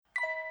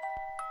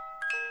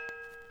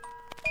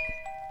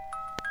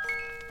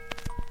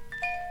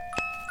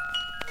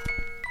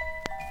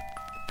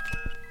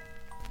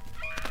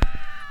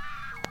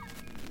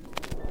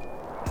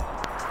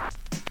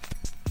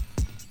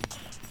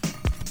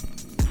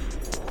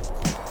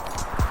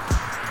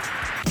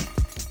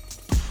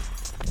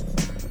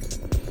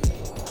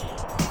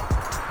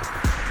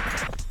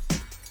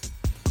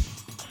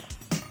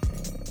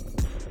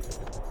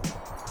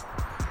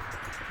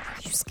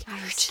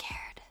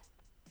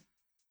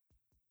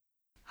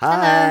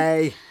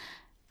Hi.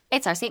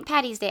 It's our St.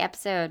 Patty's Day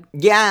episode.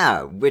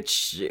 Yeah,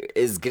 which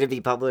is going to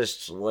be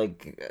published,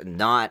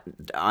 not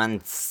on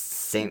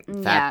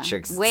St.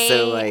 Patrick's. Way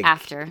so,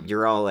 after.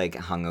 You're all,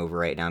 hungover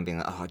right now and being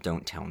like, oh,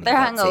 don't tell me They're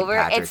about hungover.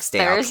 St. Patrick's It's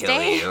Day,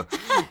 Thursday. I'll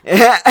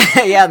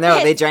kill you. Yeah,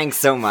 no, they drank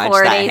so much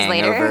 4 that days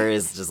hangover later.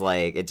 is just,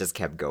 it just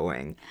kept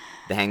going.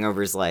 The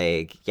hangover's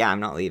yeah, I'm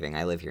not leaving.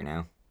 I live here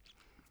now.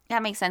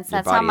 That makes sense. Your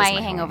That's how body is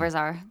my my home. hangovers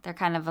are. They're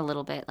kind of a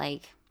little bit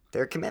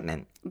They're a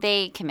commitment.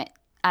 they commit.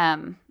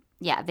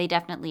 Yeah, they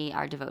definitely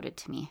are devoted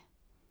to me.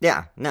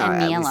 Yeah, no, And at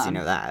me least you alone.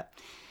 know that.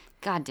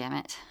 God damn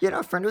it.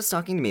 A friend was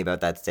talking to me about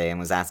that today and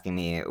was asking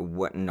me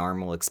what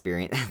normal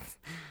experience.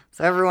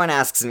 So everyone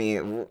asks me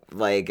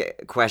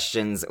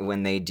questions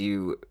when they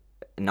do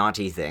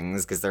naughty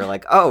things because they're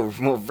like, "Oh,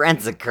 well,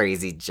 Brent's a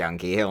crazy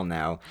junkie. He'll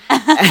know."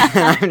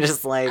 And I'm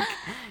just like,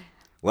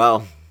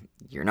 "Well,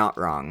 you're not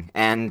wrong."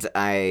 And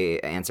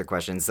I answer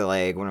questions. So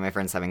one of my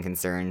friends having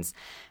concerns,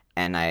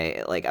 and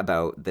I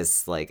about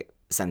this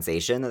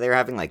sensation that they're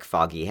having,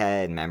 foggy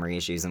head, memory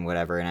issues, and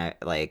whatever, and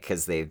I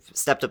because they've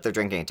stepped up their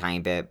drinking a tiny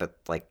bit, but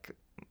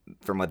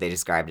from what they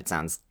described, it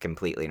sounds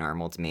completely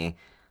normal to me.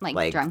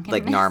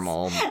 Drunkenness.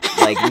 Normal,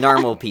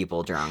 normal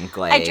people drunk.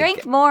 I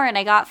drank more and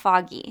I got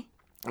foggy.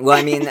 Well,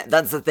 I mean,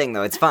 that's the thing,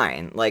 though. It's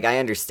fine. I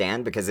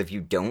understand, because if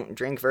you don't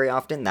drink very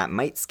often, that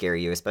might scare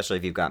you, especially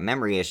if you've got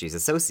memory issues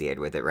associated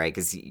with it, right?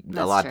 Because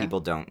a lot of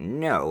people don't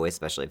know,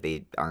 especially if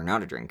they are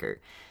not a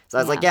drinker. So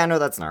I was like, yeah, no,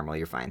 that's normal.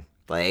 You're fine.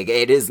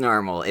 It is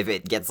normal. If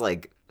it gets,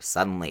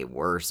 suddenly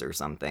worse or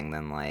something,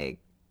 then,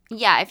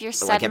 Yeah, if you're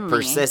suddenly... it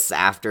persists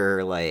after,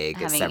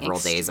 having several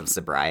days of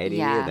sobriety,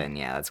 then,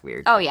 yeah, that's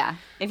weird. Oh, yeah.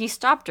 If you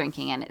stop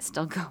drinking and it's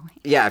still going.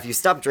 Yeah, if you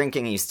stop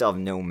drinking and you still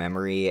have no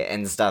memory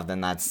and stuff, then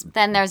that's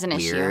Then there's an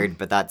weird, issue.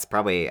 but that's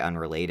probably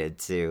unrelated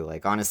to,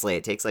 honestly,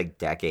 it takes,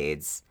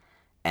 decades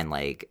and,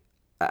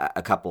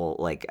 a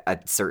couple, a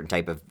certain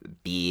type of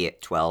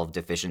B12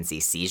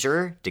 deficiency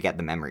seizure to get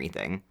the memory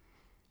thing.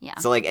 Yeah.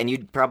 So, and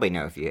you'd probably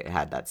know if you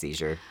had that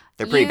seizure.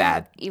 They're pretty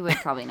bad. You would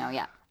probably know,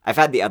 yeah. I've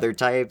had the other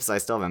types. I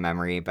still have a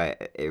memory,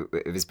 but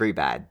it was pretty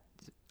bad.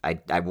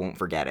 I won't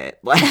forget it.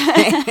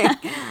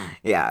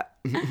 Yeah.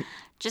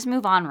 Just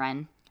move on,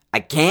 Ren. I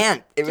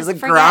can't. It was a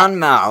forget. grand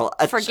mal.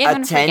 A Forgive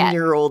and forget.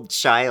 10-year-old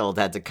child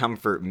had to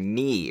comfort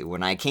me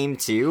when I came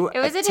to. It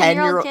was a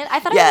 10-year-old kid? I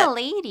thought it was a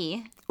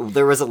lady.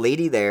 There was a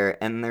lady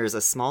there, and there's a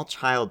small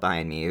child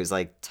behind me who's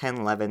 10,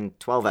 11,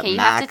 12 at Okay, you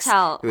max. have to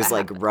tell Who was what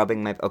happened.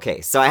 rubbing my...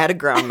 Okay, so I had a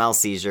grand mal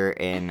seizure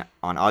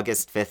on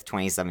August 5th,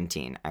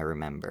 2017, I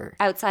remember.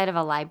 Outside of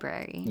a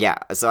library. Yeah,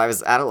 so I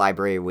was at a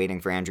library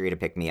waiting for Andrea to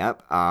pick me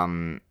up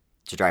to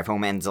drive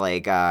home, and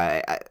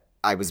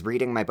I was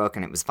reading my book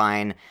and it was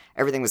fine.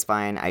 Everything was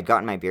fine. I'd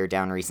gotten my beer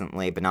down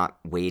recently, but not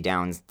way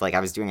down.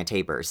 I was doing a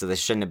taper, so this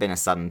shouldn't have been a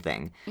sudden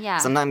thing. Yeah.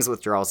 Sometimes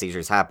withdrawal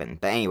seizures happen.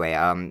 But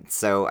anyway,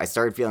 so I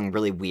started feeling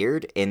really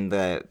weird in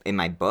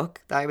my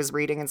book that I was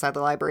reading inside the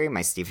library,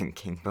 my Stephen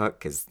King book,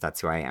 because that's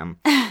who I am.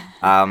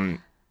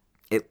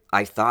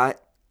 I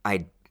thought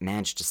I'd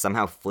managed to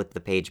somehow flip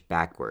the page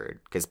backward,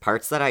 because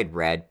parts that I'd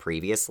read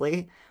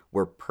previously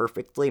were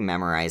perfectly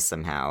memorized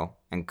somehow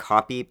and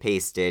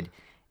copy-pasted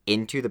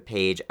into the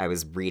page I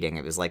was reading.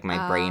 It was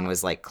my brain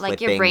was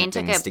clipping your brain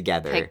things took a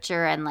together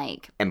picture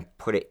and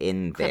put it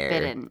in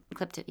there.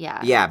 clipped it, yeah.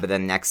 Yeah, but the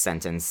next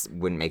sentence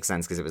wouldn't make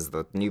sense because it was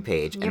the new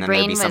page, Your and then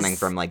there'd be brain something was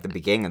from the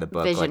beginning of the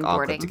book vision all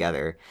boarding. clipped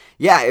together.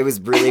 Yeah, it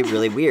was really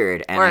really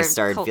weird, and Or I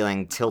started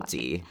feeling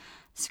tilty.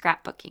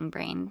 Scrapbooking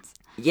brains.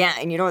 Yeah,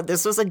 and you know what?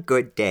 This was a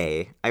good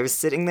day. I was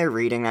sitting there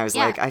reading, and I was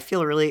Yeah. I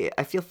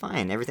feel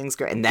fine. Everything's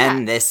great. And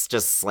then this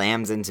just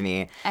slams into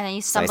me. And then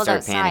you So I stumbled start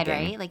outside,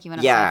 panicking. right? You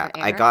went Yeah, outside for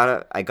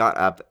air? I got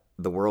up.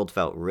 The world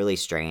felt really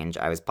strange.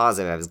 I was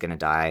positive I was gonna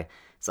die.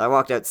 So I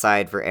walked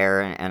outside for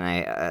air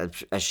and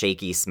a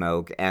shaky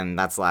smoke, and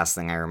that's the last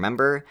thing I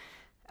remember.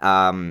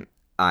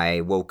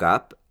 I woke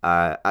up.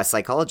 A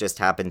psychologist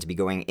happened to be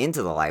going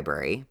into the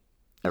library,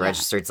 a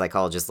registered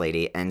psychologist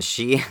lady, and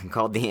she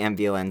called the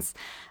ambulance.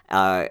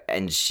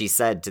 And she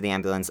said to the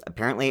ambulance,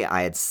 apparently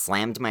I had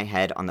slammed my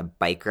head on the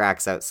bike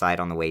racks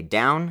outside on the way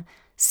down,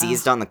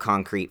 seized on the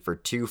concrete for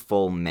 2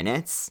 full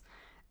minutes,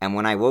 and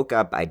when I woke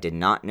up, I did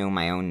not know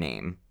my own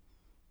name.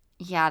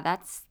 Yeah,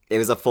 that's... It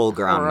was a full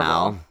grand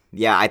mal. Horrible.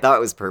 Yeah, I thought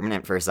it was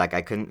permanent for a sec.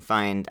 I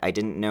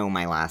didn't know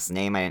my last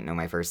name. I didn't know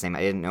my first name. I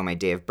didn't know my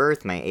day of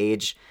birth, my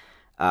age.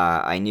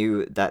 I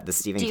knew that the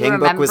Stephen Do you King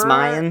book was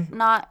remember mine.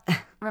 not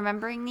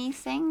remembering these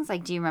things?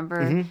 Do you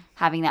remember Mm-hmm.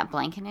 having that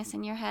blankness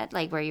in your head?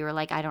 Where you were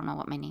I don't know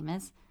what my name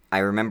is? I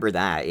remember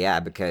that,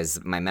 yeah,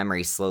 because my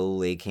memory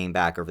slowly came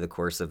back over the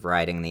course of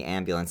riding the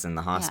ambulance in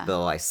the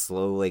hospital. I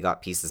slowly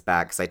got pieces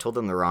back because I told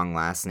them the wrong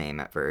last name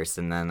at first,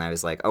 and then I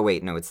was like, oh,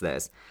 wait, no, it's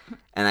this.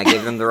 And I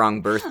gave them the wrong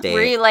birth date.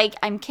 Were you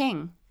I'm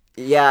King?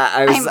 Yeah,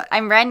 I was...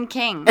 I'm Ren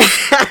King.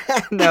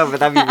 No,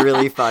 but that'd be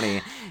really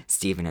funny.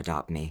 Steven,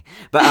 adopt me.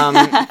 But,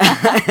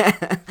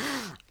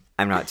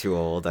 I'm not too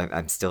old.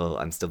 I'm still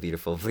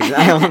beautiful. Please,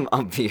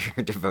 I'll be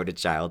your devoted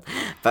child.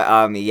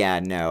 But, yeah,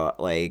 no,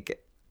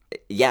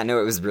 Yeah,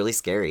 no, it was really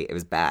scary. It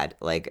was bad.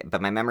 Like,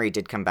 but my memory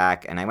did come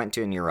back, and I went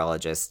to a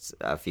neurologist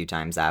a few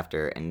times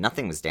after, and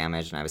nothing was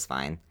damaged, and I was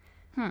fine.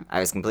 I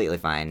was completely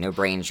fine. No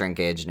brain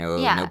shrinkage,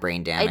 no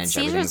brain damage. Seizures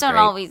Everything's don't great.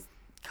 always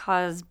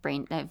cause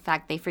brain. In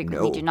fact, they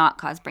frequently No. do not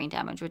cause brain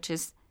damage, which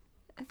is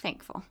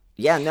thankful.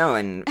 Yeah, no,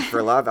 and for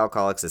a lot of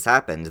alcoholics, this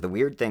happened. The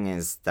weird thing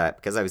is that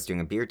because I was doing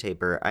a beer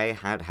taper, I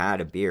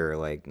had a beer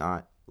like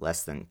not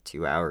less than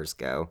 2 hours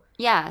ago,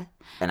 Yeah,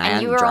 and I and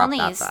hadn't you were dropped only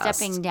that fast.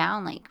 stepping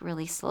down like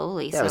really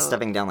slowly. Yeah, so I was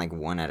stepping down like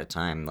one at a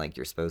time, like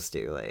you're supposed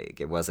to. Like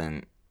it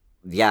wasn't.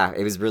 Yeah,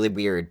 it was really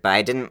weird.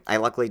 But I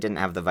luckily didn't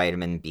have the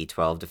vitamin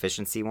B12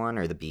 deficiency one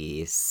or the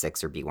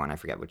B6 or B1. I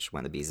forget which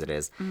one of the Bs it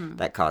is.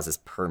 That causes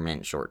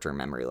permanent short-term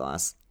memory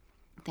loss.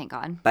 Thank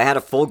God. But I had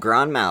a full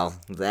grand mal.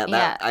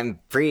 Yeah.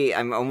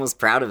 I'm almost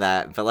proud of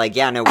that. But like,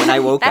 yeah, no, when I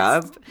woke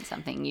That's up.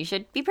 something you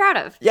should be proud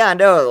of. Yeah,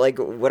 no, like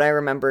what I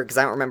remember, because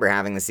I don't remember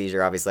having the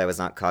seizure. Obviously, I was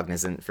not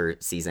cognizant for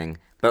seizing.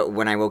 But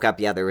when I woke up,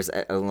 yeah, there was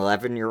an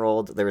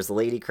 11-year-old. There was a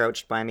lady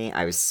crouched by me.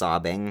 I was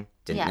sobbing,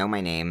 didn't Yeah. know my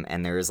name,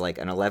 and there was like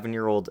an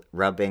 11-year-old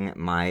rubbing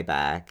my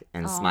back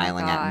and Oh my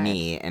smiling at God.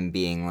 me and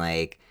being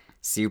like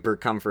super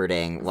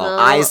comforting while Little-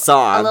 I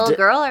sobbed. A little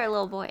girl or a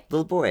little boy?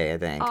 Little boy, I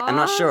think. I'm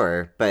not Aw.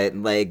 sure, but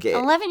like,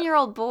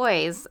 11-year-old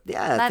boys.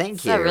 yeah, That's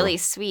thank you. a really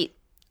sweet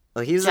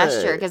Well, he's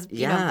gesture because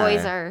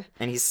boys are.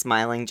 and he's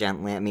smiling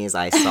gently at me as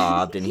I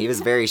sobbed, and he was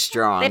very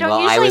strong. They don't while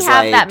I usually was,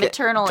 have like, that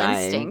maternal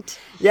dying. instinct.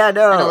 Yeah,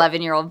 no. An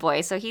 11-year-old boy,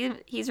 so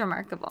he's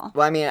remarkable.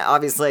 Well, I mean,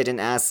 obviously, I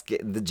didn't ask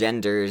the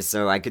genders,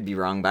 so I could be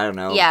wrong, but I don't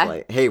know. Yeah.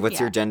 Like, hey, what's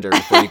Yeah. your gender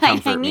before you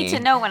comfort I need me? to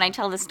know when I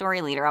tell the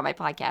story later on my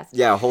podcast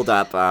Yeah, hold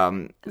up.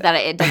 that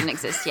it doesn't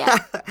exist yet.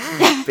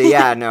 But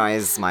yeah, no, I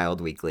smiled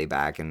weakly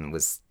back and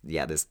this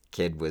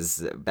kid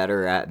was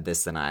better at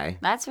this than I.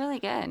 That's really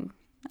good.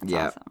 That's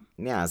Yeah. awesome.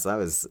 Yeah, so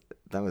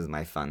that was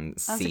my fun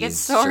That was a good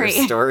seizure story.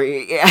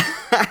 story.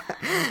 Yeah.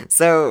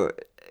 So,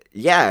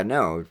 yeah,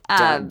 no,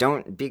 Um,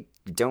 don't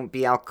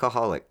be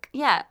alcoholic.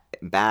 Yeah,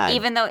 Bad.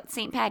 even though it's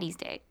St. Patty's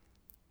Day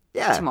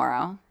yeah.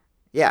 tomorrow,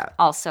 Yeah.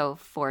 also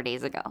 4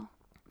 days ago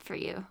for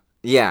you.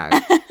 Yeah.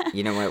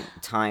 You know what?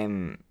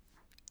 Time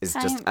is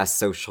just Time- a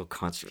social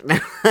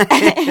construct.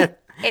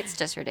 It's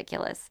just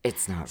ridiculous.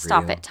 It's not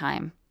Stop real. it,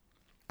 time.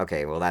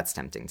 Okay, well, that's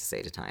tempting to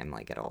say to time,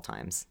 like at all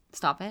times.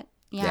 Stop it.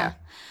 Yeah. Yeah.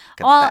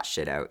 Cut Well, that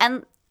shit out.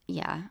 And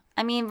yeah,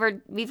 I mean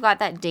we've got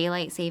that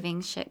daylight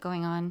savings shit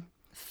going on.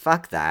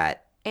 Fuck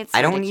that. It's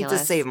I don't ridiculous. need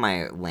to save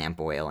my lamp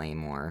oil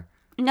anymore.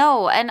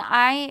 No, and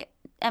I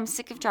am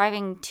sick of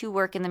driving to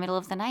work in the middle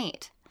of the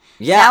night.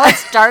 Yeah. Now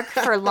it's dark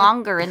for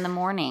longer in the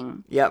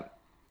morning. Yep.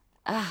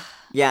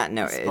 Yeah,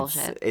 no, It's it's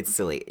bullshit. it's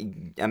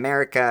silly.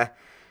 America,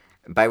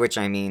 by which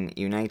I mean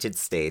United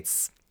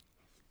States,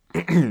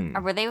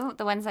 Or were they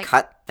the ones that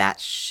cut that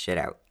shit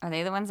out. are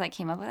they the ones that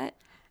came up with it?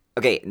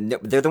 Okay, no,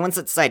 they're the ones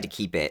that decide to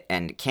keep it,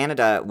 and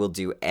Canada will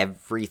do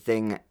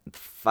everything the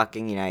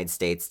fucking United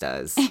States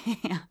does.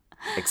 Yeah.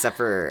 Except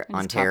for It's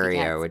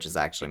Ontario, copycats. which is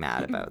actually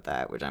mad about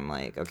that, which I'm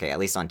like, okay, at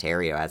least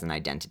Ontario has an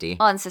identity.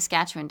 Well, and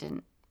Saskatchewan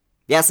didn't.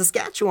 Yeah,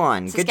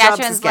 Saskatchewan. Good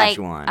job,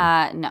 Saskatchewan.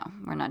 like, no,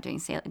 we're not doing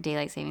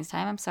daylight savings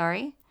time. I'm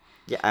sorry.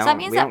 yeah, So that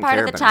means we that don't part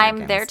care of the about time,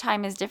 their Americans.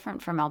 time is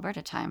different from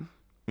Alberta time.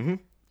 Mhm.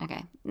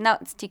 Okay. No,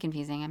 it's too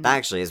confusing. That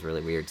actually is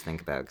really weird to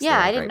think about. 'cause Yeah,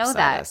 they're I didn't right know beside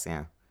that. us,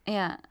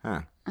 yeah.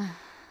 Yeah.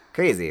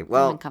 Crazy. I'm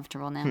Well,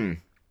 uncomfortable now.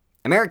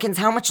 Americans,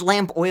 how much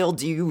lamp oil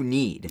do you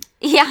need?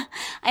 Yeah,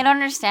 I don't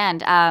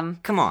understand.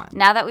 Come on.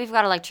 Now that we've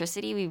got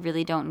electricity, we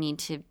really don't need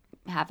to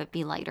have it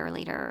be lighter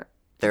later,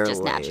 They're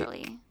just like-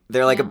 naturally.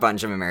 There are like a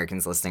bunch of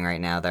Americans listening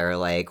right now that are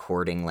like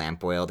hoarding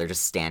lamp oil. They're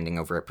just standing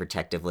over it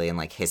protectively and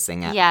like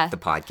hissing at Yeah. the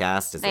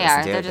podcast as they They listen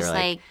are. to They're it. just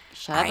like,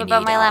 shut "I up about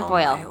need my lamp all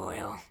oil. my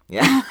oil."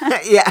 Yeah.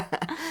 Yeah.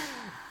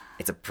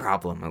 It's a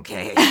problem,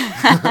 okay?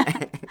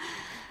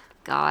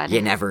 God.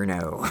 You never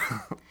know.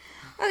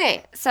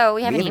 Okay, so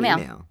we have an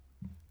email.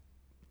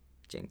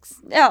 Jinx.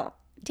 Oh,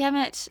 damn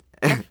it.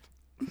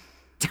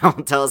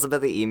 Don't tell us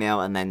about the email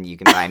and then you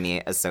can buy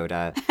me a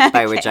soda,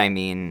 by which I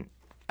mean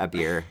a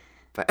beer.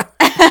 But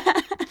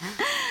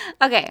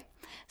Okay,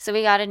 so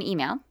we got an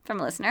email from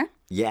a listener.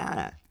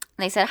 yeah.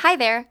 They said, "Hi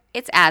there,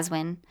 it's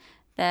Aswin.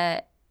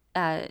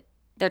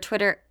 Their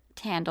Twitter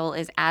handle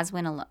is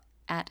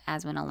at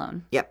Aswin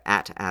Alone. Yep,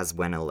 at As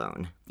When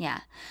Alone.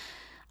 Yeah.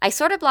 I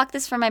sort of blocked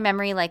this from my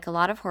memory like a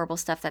lot of horrible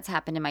stuff that's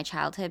happened in my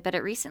childhood, but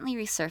it recently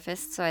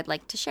resurfaced, so I'd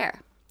like to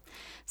share.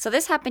 So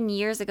this happened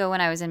years ago when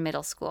I was in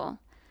middle school.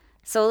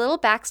 So a little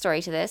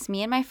backstory to this,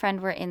 me and my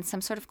friend were in some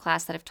sort of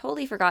class that I've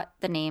totally forgot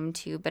the name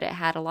to, but it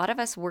had a lot of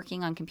us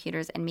working on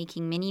computers and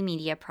making mini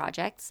media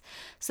projects.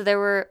 So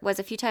there was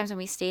a few times when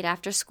we stayed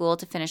after school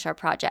to finish our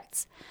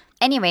projects.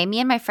 Anyway, me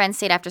and my friend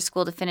stayed after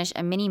school to finish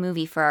a mini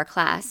movie for our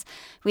class.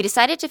 We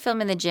decided to film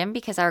in the gym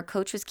because our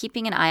coach was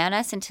keeping an eye on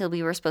us until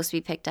we were supposed to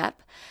be picked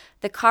up.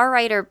 The car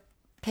rider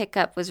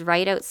pickup was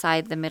right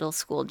outside the middle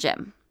school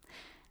gym.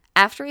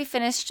 After we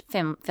finished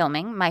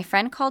filming, my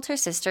friend called her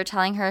sister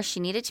telling her she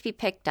needed to be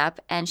picked up,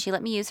 and she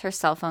let me use her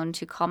cell phone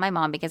to call my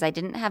mom because I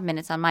didn't have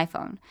minutes on my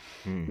phone.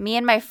 Me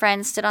and my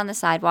friend stood on the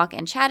sidewalk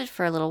and chatted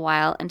for a little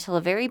while until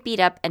a very beat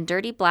up and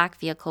dirty black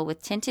vehicle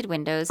with tinted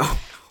windows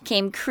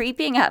came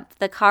creeping up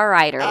the car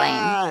rider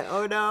lane.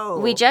 Oh no.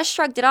 We just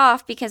shrugged it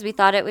off because we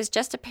thought it was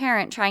just a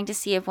parent trying to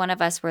see if one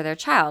of us were their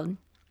child,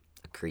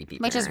 Creepy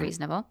which is parent.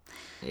 reasonable.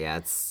 Yeah,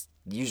 it's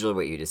usually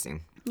what you'd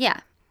assume. Yeah.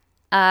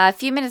 A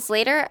few minutes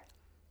later,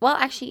 well,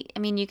 actually, I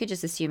mean, you could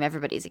just assume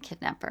everybody's a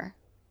kidnapper.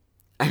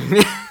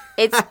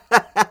 It's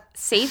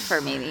safer,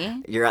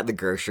 maybe. You're at the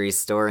grocery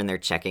store and they're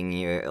checking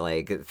you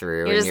like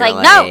through. You're and just you're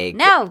like,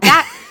 no,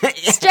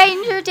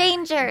 stranger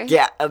danger.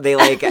 Yeah, they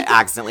like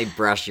accidentally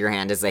brush your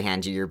hand as they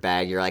hand you your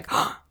bag. You're like,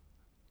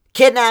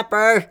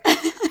 kidnapper!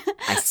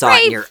 I saw it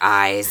in Rape. your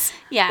eyes.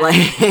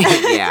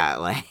 Yeah.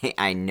 Like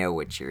I know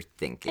what you're I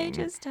thinking.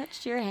 just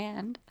touched your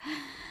hand.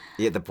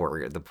 Yeah, the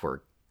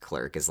poor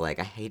clerk is like,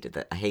 I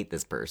hate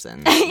this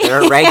person.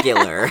 They're a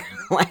regular.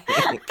 Like,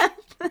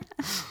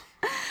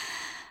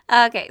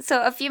 Okay,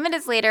 so a few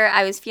minutes later,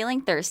 I was feeling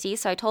thirsty,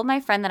 so I told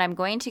my friend that I'm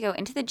going to go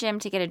into the gym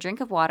to get a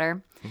drink of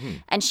water,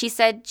 and she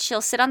said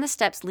she'll sit on the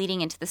steps leading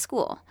into the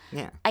school.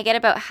 yeah. I get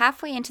about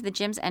halfway into the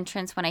gym's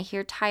entrance when I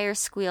hear tires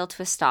squeal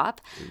to a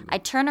stop. I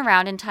turn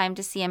around in time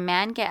to see a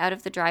man get out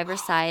of the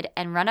driver's side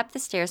and run up the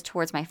stairs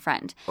towards my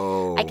friend.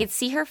 Oh. I could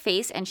see her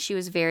face, and she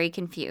was very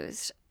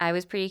confused. I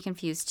was pretty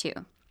confused, too.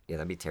 Yeah,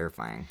 that'd be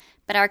terrifying.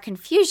 But our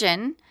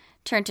confusion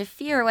turned to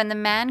fear when the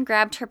man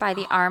grabbed her by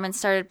the arm and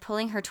started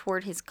pulling her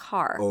toward his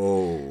car.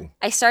 Oh.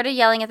 I started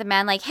yelling at the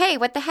man like, "Hey,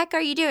 what the heck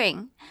are you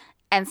doing?"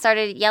 and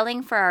started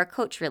yelling for our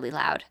coach really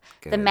loud.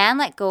 The Good. man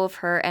let go of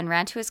her and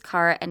ran to his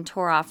car and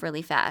tore off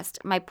really fast.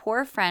 My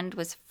poor friend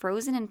was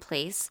frozen in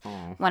place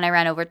when I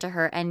ran over to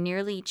her and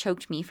nearly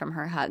choked me from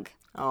her hug.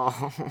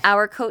 Oh.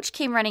 Our coach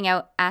came running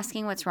out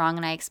asking what's wrong,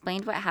 and I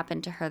explained what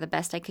happened to her the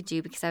best I could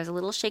do because I was a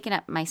little shaken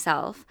up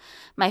myself.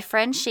 My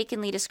friend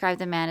shakenly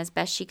described the man as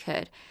best she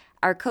could.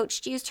 Our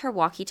coach used her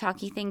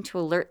walkie-talkie thing to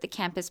alert the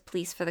campus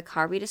police for the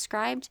car we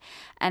described,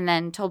 and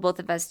then told both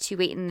of us to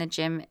wait in the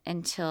gym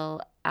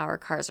until our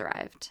cars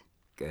arrived.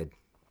 Good.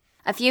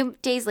 A few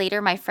days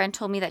later, my friend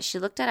told me that she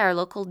looked at our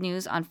local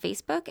news on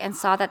Facebook and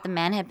saw that the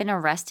man had been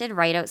arrested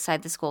right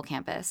outside the school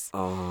campus.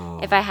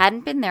 Oh. If I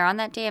hadn't been there on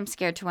that day, I'm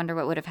scared to wonder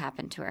what would have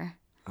happened to her.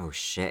 Oh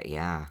shit,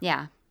 yeah.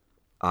 Yeah.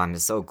 Oh, I'm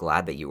so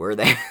glad that you were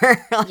there.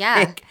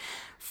 Yeah.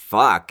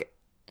 Fuck.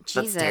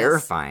 Jesus. That's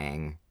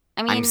terrifying.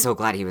 I mean, I'm so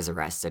glad he was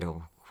arrested.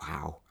 Oh,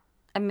 wow.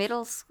 a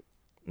middle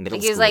Middle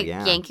like school, he was like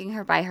yeah. yanking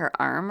her by her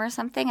arm or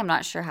something. I'm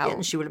not sure how. Yeah,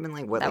 and she would have been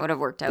like, what? that like, would have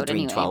worked out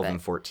between anyway, 12 but-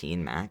 and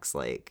 14 max.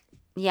 Like,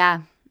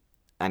 Yeah.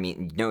 I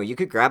mean, no, you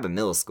could grab a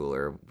middle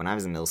schooler. When I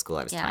was in middle school,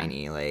 I was Yeah.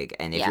 tiny. Like,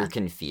 and if Yeah. you're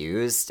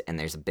confused and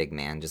there's a big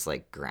man, just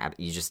like grab,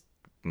 you just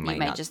might, You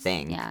might not just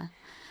think. Yeah.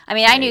 I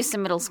mean, I knew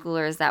some middle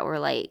schoolers that were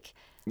like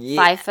Yeah.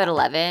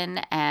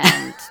 5'11"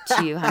 and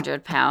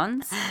 200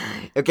 pounds,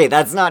 Okay,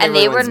 that's not. and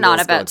they were everyone's not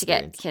middle school about to get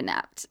experience.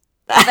 kidnapped.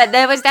 But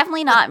that was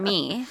definitely not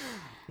me.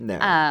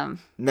 No,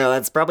 no,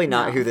 that's probably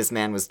not who this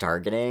man was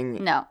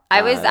targeting. No,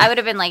 I would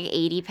have been like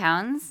 80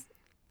 pounds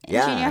in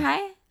Yeah. junior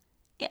high.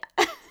 Yeah.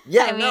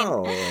 Yeah, I mean-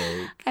 no.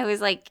 Like, I was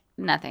like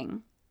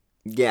nothing.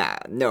 yeah,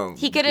 no.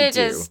 He could me have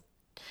too. just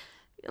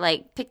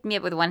like picked me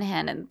up with one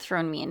hand and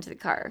thrown me into the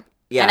car.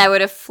 Yeah. And I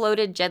would have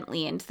floated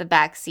gently into the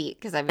back seat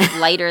because I was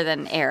lighter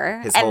than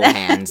air. His And whole then-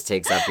 hand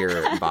takes up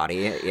your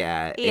body.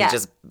 Yeah, Yeah.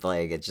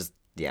 it just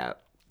yeah.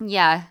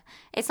 Yeah.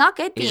 It's not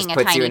good He being just a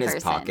puts tiny you in his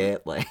person.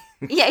 pocket, like.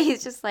 Yeah,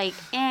 he's just like,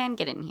 and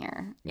get in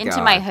here. Into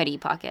God. my hoodie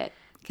pocket.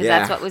 Because Yeah.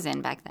 that's what was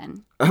in back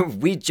then.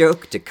 We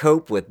joke to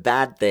cope with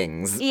bad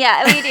things.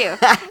 Yeah, we do.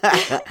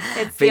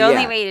 It's the But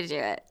only yeah, way to do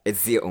it.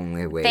 It's the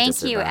only way. Thank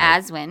to you,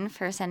 survive. Aswin,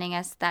 for sending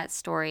us that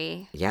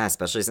story. Yeah,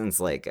 especially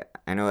since like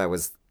I know that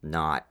was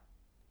not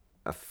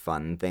a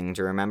fun thing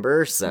to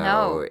remember, so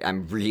No.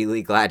 I'm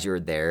really glad you were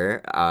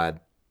there.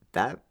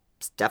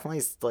 That's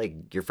definitely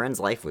like your friend's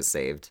life was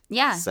saved.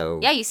 Yeah. So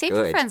yeah, you saved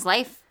your good. friend's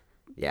life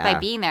Yeah, by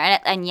being there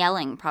and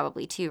yelling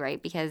probably too,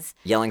 right? Because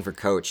yelling for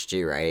coach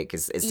too, right?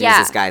 Because as soon Yeah.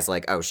 as this guy's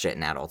like, "Oh shit,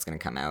 an adult's gonna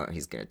come out,"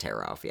 he's gonna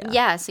tear off. Yeah,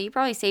 yeah, so you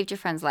probably saved your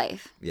friend's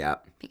life yeah.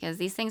 because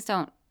these things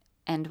don't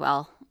end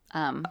well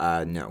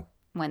No.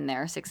 when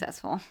they're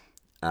successful.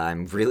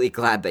 I'm really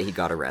glad that he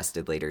got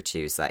arrested later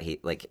too, so that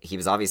he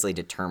was obviously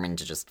determined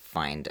to just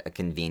find a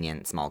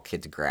convenient small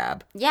kid to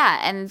grab. Yeah,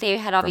 and they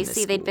had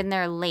obviously they'd school. been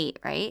there late,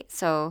 right?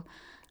 So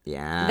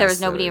Yeah, there was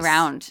so nobody it was-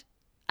 around.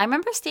 I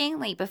remember staying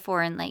late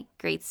before in like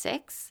grade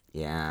 6,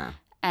 Yeah,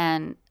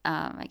 and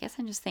I guess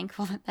I'm just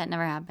thankful that that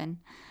never happened.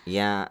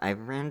 yeah. I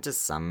ran into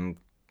some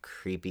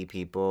creepy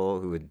people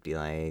who would be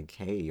like,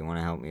 "Hey, you want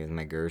to help me with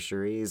my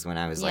groceries?" When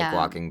I was like Yeah.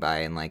 walking by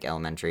in like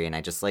elementary, and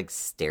I just like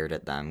stared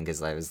at them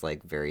because I was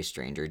like very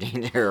stranger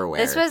danger aware.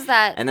 This was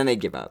that and then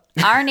they'd give up.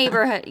 our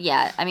neighborhood.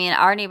 Yeah, I mean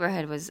our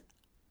neighborhood was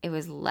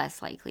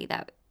less likely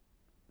that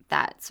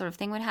that sort of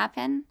thing would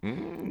happen.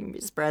 You'd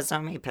be surprised how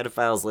many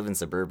pedophiles live in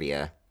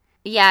suburbia.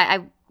 Yeah,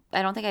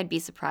 I don't think I'd be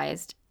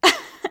surprised.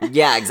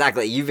 Yeah,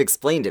 exactly. You've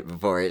explained it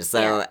before. So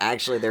Yeah.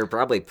 actually, there were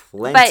probably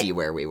plenty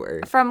where we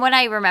were. From what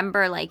I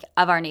remember, like,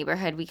 of our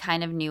neighborhood, we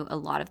kind of knew a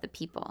lot of the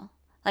people.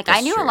 Like, I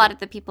That's knew true. a lot of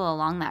the people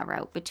along that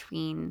route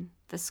between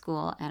the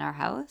school and our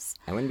house.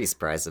 I wouldn't be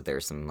surprised if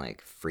there's some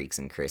like freaks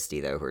in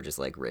Christie though who are just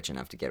like rich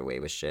enough to get away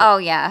with shit. Oh,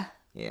 yeah.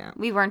 Yeah.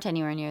 We weren't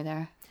anywhere near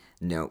there.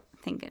 No.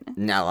 Thank goodness.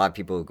 Not a lot of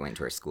people going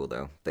to our school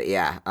though. But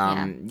yeah.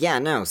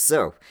 No.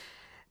 So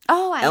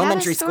Oh, I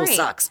elementary have a school story.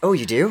 sucks. Oh,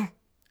 you do?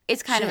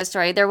 It's kind of a Shit.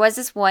 story. There was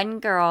this one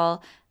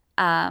girl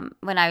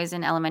when I was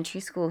in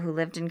elementary school who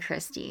lived in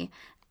Christie,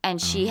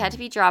 and she had to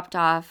be dropped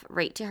off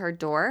right to her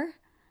door.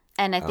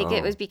 And I think it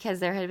Oh. was because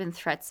there had been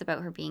threats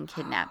about her being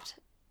kidnapped.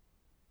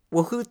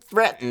 Well, who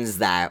threatens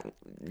that?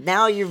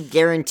 Now you're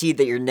guaranteed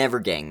that you're never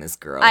getting this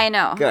girl. I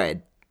know.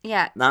 Good.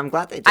 Yeah. No, I'm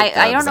glad they did that.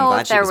 I don't 'cause I'm know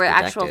glad if she there was were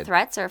actual protected.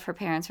 threats or if her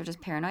parents were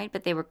just paranoid,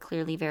 but they were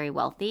clearly very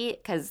wealthy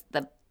because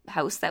the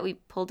house that we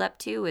pulled up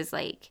to was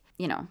like,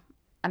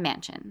 a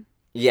mansion.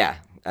 Yeah,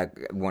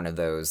 one of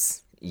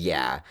those.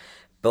 Yeah,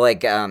 but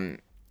like,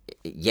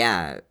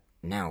 yeah.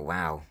 No,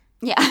 wow.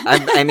 Yeah.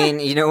 I mean,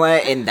 you know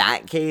what? In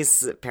that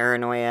case,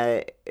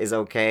 paranoia is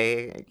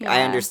okay. I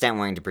Yeah. understand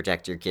wanting to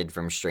protect your kid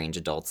from strange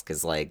adults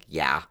because, like,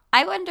 yeah.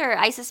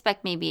 I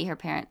suspect maybe her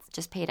parents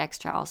just paid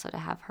extra also to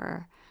have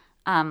her,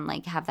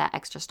 have that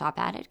extra stop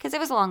added because it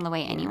was along the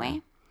way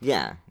anyway.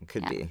 Yeah, it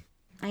could be.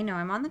 I know,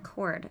 I'm on the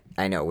cord.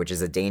 I know, which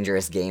is a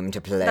dangerous game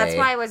to play. That's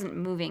why I wasn't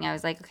moving. I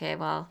was like, okay,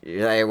 well,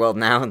 You're like, well,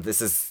 now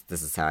this is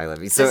how I live.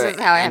 So This is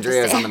how I have to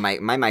Andrea's stay. on the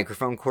mic. My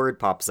microphone cord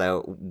pops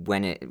out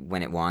when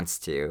it wants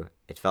to.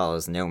 It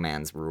follows no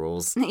man's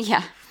rules,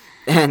 yeah.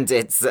 and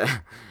it's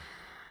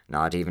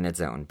not even its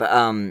own. But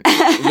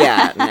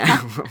yeah,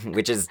 no,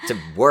 which is to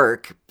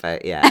work.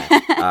 But yeah,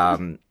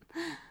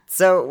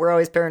 so we're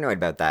always paranoid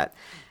about that.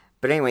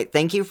 But anyway,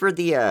 thank you for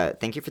the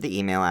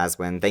email,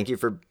 Aswin. Thank you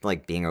for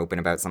like being open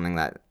about something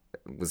that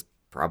was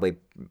probably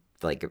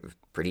like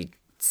pretty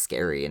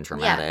scary and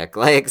traumatic.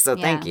 Like, so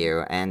thank Yeah. you.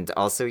 And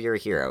also you're a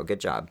hero. Good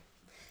job.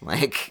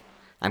 Like,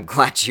 I'm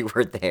glad you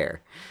were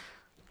there.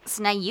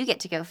 So now you get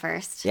to go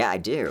first. Yeah, I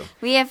do.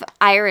 We have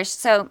Irish.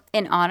 So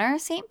in honor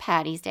of St.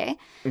 Paddy's Day,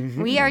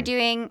 Mm-hmm. we are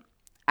doing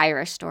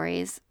Irish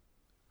stories.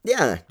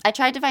 Yeah. I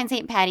tried to find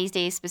St. Paddy's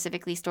Day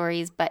specifically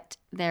stories, but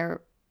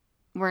there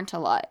weren't a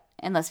lot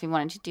unless we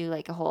wanted to do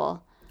like a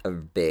whole, A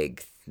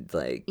big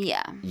like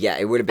yeah. yeah,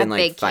 it would have been A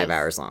like big 5 case.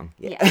 hours long.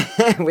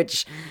 Yeah.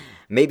 Which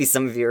maybe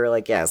some of you are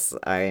like, yes,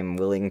 I'm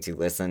willing to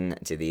listen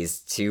to these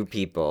two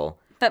people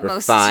But for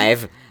most-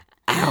 5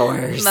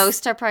 hours.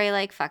 Most are probably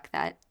like, fuck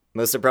that.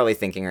 Most are probably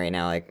thinking right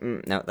now, like,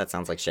 no, that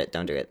sounds like shit.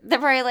 Don't do it. They're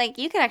probably like,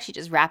 you could actually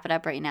just wrap it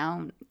up right now.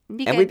 And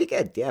be And good. we'd be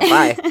good. Yeah,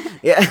 bye.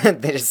 Yeah,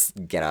 they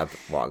just get up,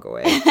 walk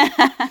away.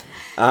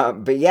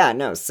 But yeah,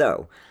 no.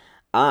 So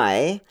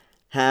I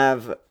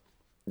have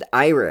the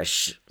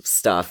Irish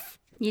stuff.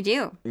 You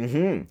do.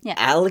 Mm-hmm. Yeah.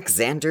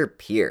 Alexander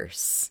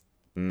Pierce.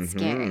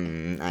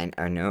 Scary.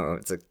 I know.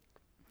 It's a.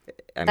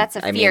 That's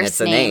a I mean, fierce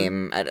it's a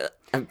name.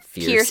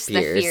 Pierce the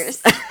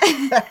Pierce.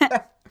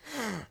 fierce.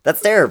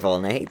 That's terrible,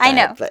 and I hate that. I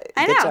know. But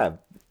I good know. job.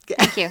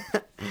 Thank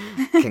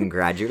you.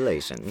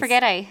 Congratulations.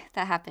 Forget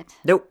that happened.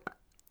 Nope.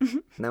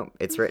 Nope.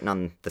 It's written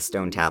on the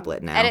stone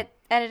tablet now.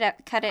 Edit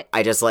out, cut it.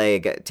 I just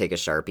like take a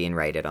Sharpie and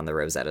write it on the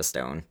Rosetta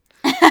Stone.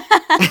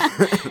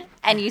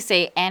 And you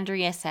say,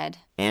 Andrea said.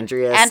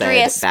 Andrea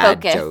said bad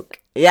spoketh. joke.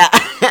 Yeah,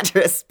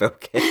 Andrea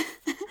spoke it.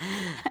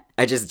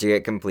 I just do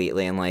it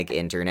completely in like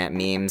internet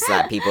memes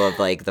that people of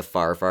like the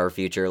far, far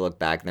future look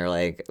back and they're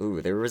like,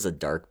 ooh, there was a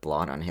dark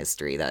blot on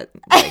history that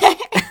like,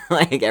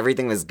 like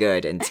everything was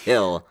good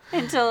until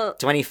Until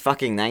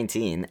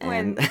 2019.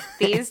 when And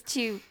these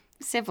two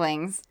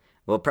siblings.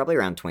 well, probably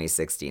around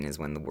 2016 is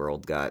when the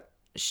world got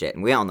shit,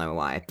 and we all know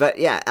why. But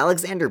yeah,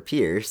 Alexander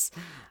Pierce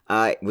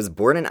was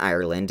born in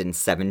Ireland in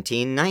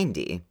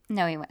 1790.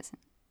 No, he wasn't.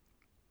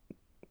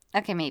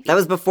 Okay, maybe. That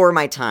was before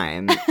my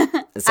time, so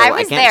I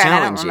was can't there and I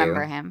challenge don't you.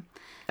 remember him.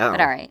 Oh, But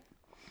all right.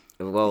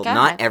 well, Go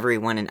not ahead.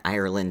 everyone in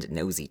Ireland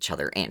knows each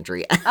other,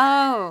 Andrea.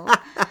 Oh.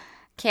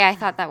 Okay, I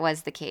thought that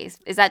was the case.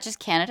 Is that just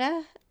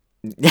Canada?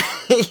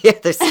 Yeah,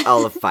 there's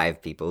all of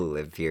 5 people who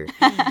live here.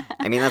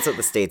 I mean, that's what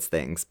the States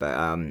thinks,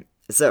 but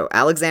so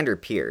Alexander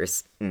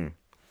Pierce.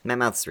 My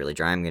mouth's really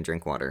dry. I'm gonna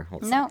drink water.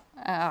 Hold No.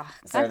 Oh,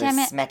 Sorry, God damn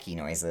there's it. smecky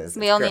noises.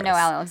 We It's only know gross.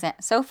 Alexander.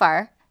 So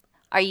far,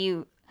 are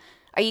you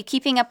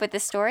keeping up with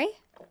this story?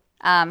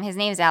 His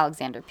name is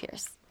Alexander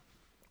Pierce.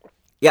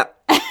 Yep.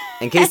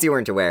 In case you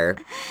weren't aware,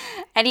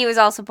 And he was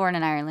also born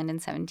in Ireland in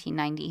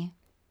 1790,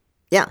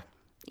 yeah.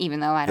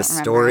 even though I The don't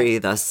remember. story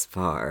thus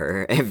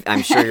far.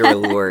 I'm sure you're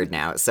allured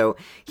now. So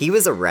he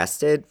was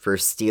arrested for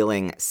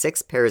stealing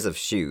 6 pairs of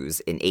shoes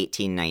in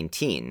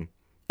 1819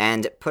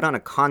 and put on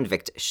a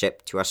convict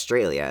ship to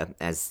Australia,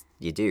 as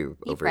you do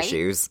over Right.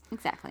 shoes.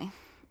 Exactly.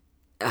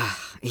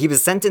 He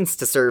was sentenced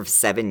to serve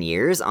 7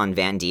 years on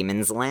Van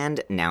Diemen's Land,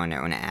 now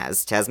known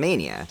as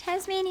Tasmania.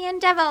 Tasmanian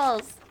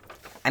devils.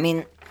 I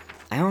mean,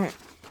 I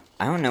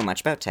don't know much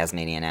about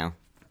Tasmania now.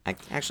 I'll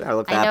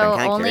look that I up. know I'm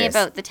kind of only curious.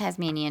 about the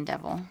Tasmanian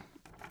devil,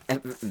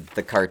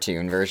 The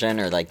cartoon version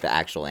or like the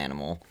actual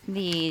animal.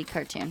 the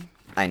cartoon.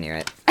 I knew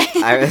it.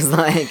 I was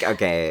like,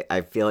 okay,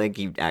 I feel like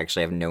you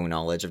actually have no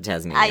knowledge of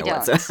Tasmania. I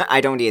don't.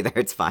 I don't either.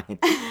 It's fine.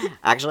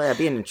 Actually, that'd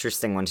be an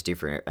interesting one to do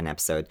for an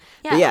episode.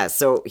 Yeah. But yeah,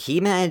 so he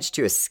managed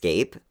to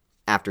escape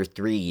after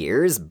 3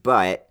 years,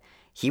 but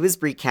he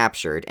was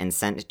recaptured and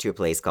sent to a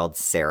place called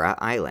Sarah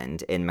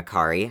Island in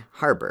Macquarie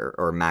Harbor,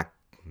 or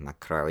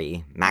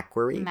Macquarie?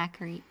 Macquarie.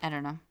 I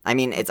don't know. I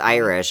mean, it's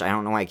Irish. I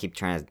don't know why I keep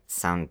trying to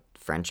sound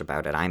French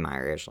about it. I'm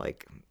Irish,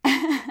 like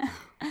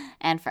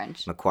And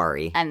French.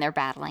 Macquarie. And they're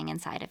battling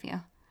inside of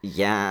you.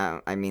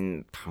 Yeah, I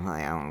mean,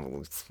 I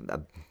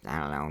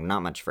don't know,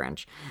 not much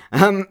French.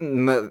 I'm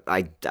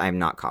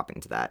not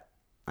copying to that.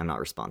 I'm not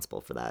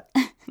responsible for that.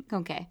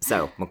 Okay.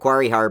 So,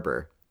 Macquarie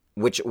Harbor,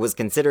 which was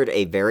considered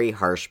a very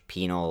harsh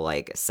penal,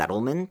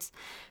 settlement.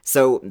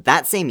 So,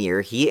 that same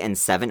year, he and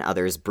 7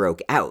 others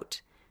broke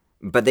out,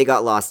 but they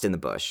got lost in the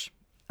bush,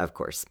 of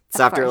course.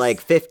 So, after,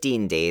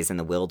 15 days in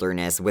the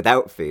wilderness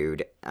without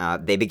food,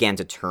 they began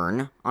to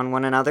turn on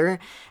one another,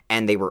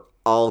 and they were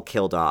all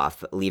killed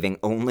off, leaving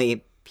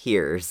only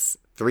Pierce.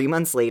 3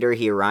 months later,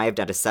 he arrived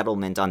at a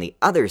settlement on the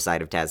other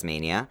side of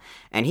Tasmania,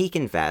 and he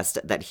confessed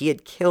that he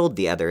had killed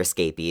the other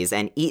escapees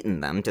and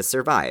eaten them to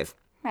survive.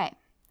 Right.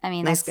 I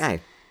mean, Nice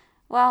guy.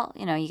 Well,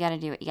 you gotta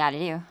do what you gotta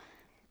do.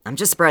 I'm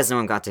just surprised no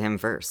one got to him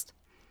first.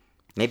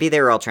 Maybe they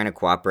were all trying to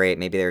cooperate.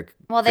 Maybe they were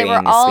They were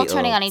creating a all sweet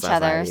turning little on each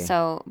other, society.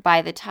 so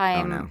by the Oh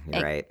time no,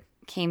 you're right.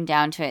 came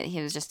down to it,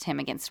 he was just him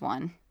against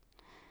one.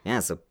 Yeah,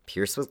 so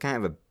Pierce was kind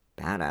of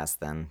a badass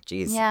then.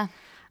 Jeez. Yeah.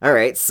 All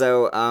right,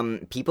 so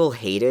people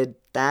hated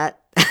that.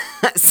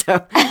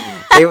 So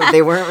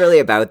they weren't really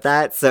about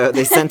that, so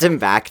they sent him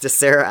back to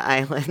Sarah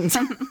Island.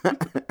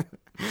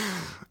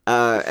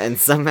 And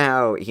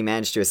somehow he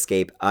managed to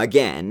escape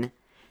again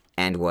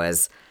and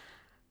was,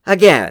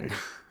 again,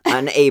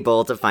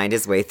 unable to find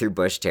his way through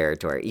bush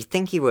territory. You'd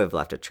think he would have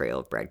left a trail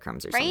of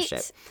breadcrumbs or some Right?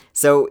 shit.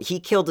 So he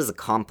killed his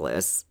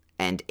accomplice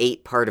and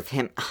ate part of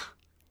him.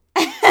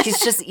 He's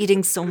just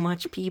eating so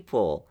much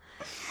people.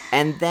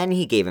 And then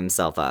he gave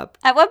himself up.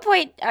 At what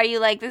point are you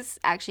like, this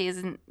actually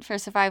isn't for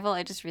survival?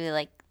 I just really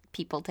like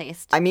people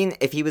taste. I mean,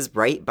 if he was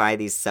right by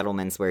these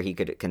settlements where he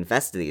could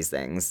confess to these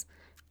things,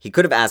 he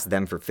could have asked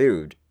them for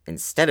food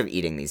instead of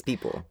eating these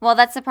people. Well,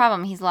 that's the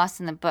problem. He's lost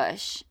in the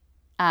bush.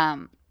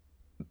 But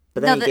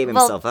then he gave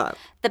himself up.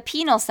 The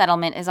penal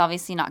settlement is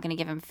obviously not going to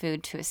give him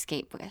food to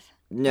escape with.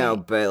 No,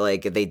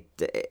 Right.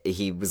 but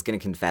he was gonna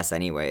confess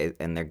anyway,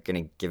 and they're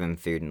gonna give him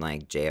food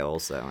in jail.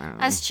 So I don't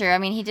know. That's true. I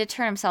mean, he did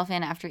turn himself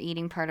in after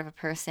eating part of a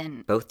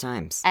person, Both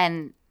times.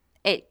 and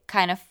it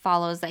kind of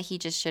follows that he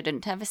just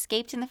shouldn't have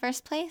escaped in the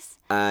first place.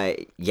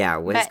 Yeah.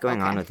 What is But,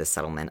 going on okay. with this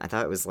settlement? I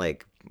thought it was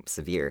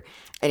severe.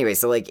 Anyway,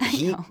 so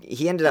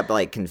he ended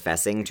up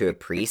confessing to a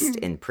priest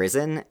in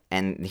prison,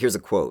 and here's a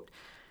quote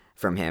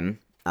from him: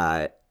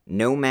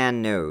 "No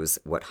man knows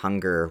what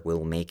hunger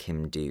will make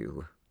him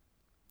do."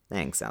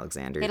 Thanks,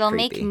 Alexander. It'll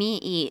Creepy. make me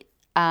eat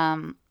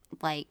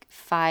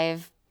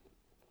 5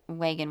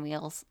 wagon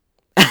wheels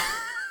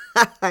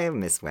I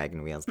miss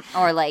wagon wheels.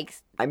 or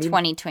I mean-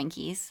 20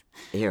 Twinkies.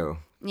 Ew.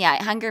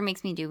 Yeah, hunger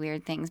makes me do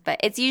weird things, but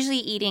it's usually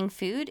eating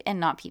food and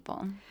not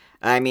people.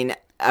 I mean,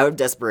 out of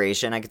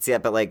desperation, I could see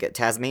that, but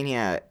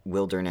Tasmania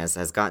wilderness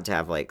has got to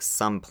have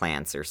some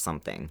plants or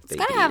something. It's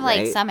gotta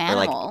have, some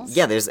animals.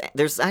 Yeah,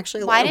 there's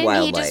actually a Why lot of didn't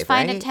wildlife. he just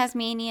find right? a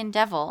Tasmanian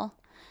devil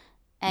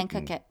and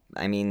cook it?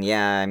 I mean,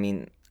 yeah,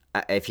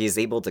 if he's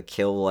able to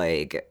kill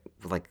a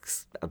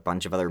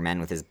bunch of other men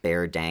with his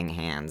bare dang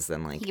hands,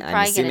 then He could I'm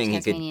probably get a assuming he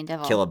Tasmanian could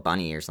devil. kill a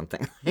bunny or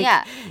something.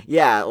 Yeah.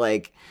 Yeah,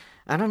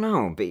 I don't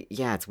know, but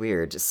yeah, it's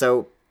weird.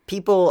 So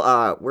people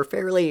were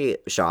fairly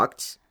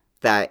shocked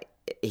that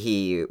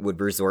he would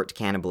resort to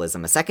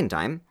cannibalism a second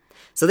time.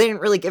 So they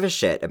didn't really give a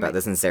shit about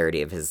the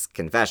sincerity of his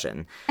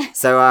confession.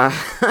 So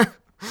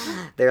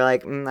they're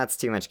like, that's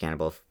too much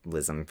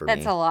cannibalism for me.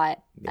 That's a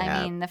lot. Yeah.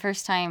 I mean, the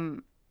first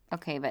time,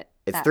 okay, but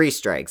It's 3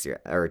 strikes,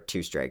 or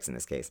 2 strikes in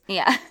this case.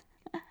 Yeah.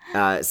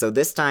 So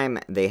this time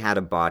they had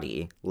a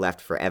body left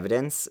for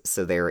evidence,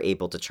 so they were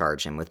able to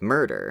charge him with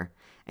murder,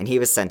 and he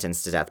was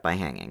sentenced to death by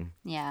hanging.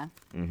 Yeah.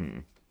 Mm-hmm.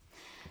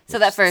 So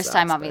that first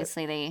time, sucks, but-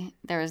 obviously,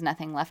 there was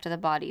nothing left of the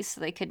bodies,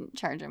 so they couldn't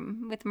charge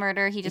him with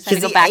murder. He just had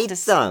Because to go he back ate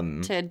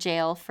them. to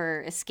jail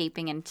for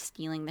escaping and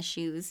stealing the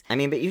shoes. I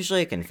mean, but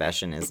usually a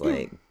confession is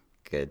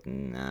good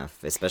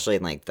enough, especially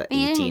in the But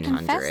he 1800s. didn't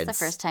confess the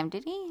first time,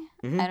 did he?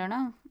 I don't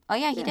know. Oh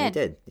yeah, he Yeah, did. He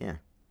did, yeah.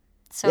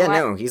 So yeah, I-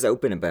 no, he's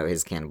open about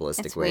his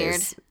cannibalistic It's ways.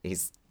 weird.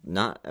 He's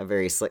not a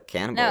very slick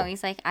cannibal. No,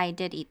 he's like, I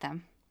did eat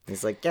them.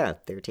 He's like, yeah,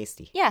 they're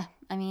tasty. Yeah,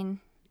 I mean,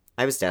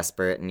 I was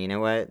desperate, and you know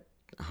what?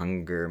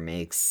 Hunger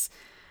makes...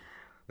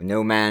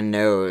 No man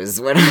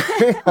knows what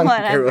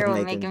hunger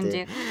will make him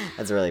do.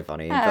 That's really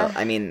funny. But,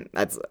 I mean,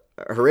 that's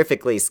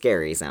horrifically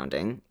scary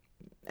sounding.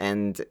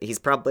 And he's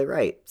probably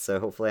right. So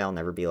hopefully I'll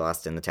never be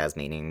lost in the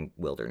Tasmanian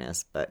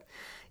wilderness. But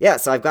yeah,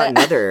 so I've got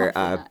another...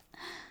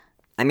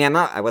 I mean,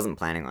 I wasn't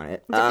planning on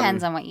it.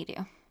 Depends on what you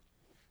do.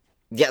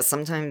 Yeah,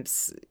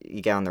 sometimes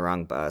you get on the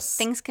wrong bus.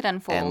 Things could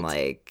unfold.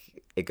 And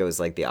it goes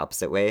the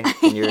opposite way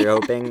and you're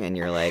hoping, and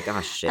you're like, oh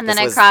shit, and this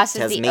then it was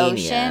crosses Tasmania. the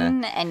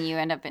ocean, and you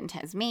end up in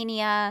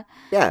Tasmania.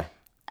 Yeah.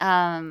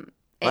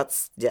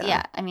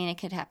 Yeah, I mean, it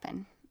could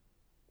happen.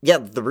 Yeah,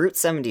 the Route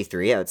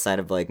 73 outside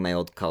of, like, my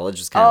old college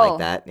was kind of like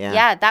that. Yeah.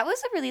 Yeah, that was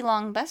a really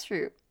long bus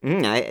route.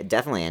 I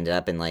definitely ended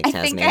up in, like, I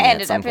Tasmania think I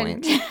ended at some up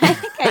point. I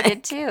think I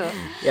did too.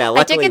 Yeah,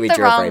 I took luckily it we the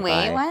drove wrong right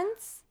way by.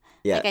 once.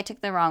 Yeah. Like, I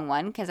took the wrong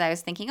one because I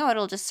was thinking, oh,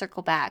 it'll just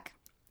circle back.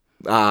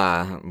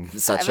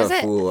 Such a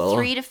fool.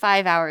 3 to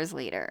 5 hours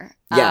later.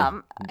 Yeah.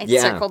 It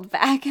Yeah. circled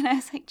back, and I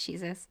was like,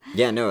 Jesus.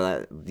 Yeah,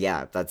 no,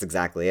 that's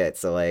exactly it.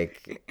 So,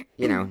 like,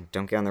 you know,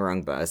 don't get on the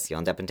wrong bus. You'll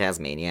end up in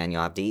Tasmania and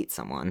you'll have to eat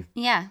someone.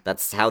 Yeah.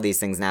 That's how these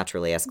things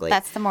naturally escalate.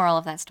 That's the moral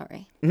of that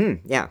story.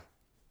 Yeah.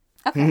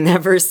 Okay.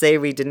 Never say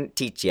we didn't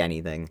teach you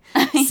anything.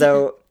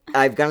 So,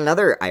 I've got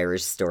another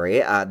Irish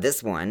story.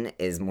 This one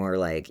is more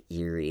like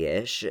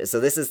eerie-ish.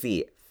 So, this is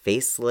the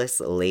Faceless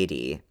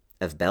Lady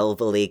of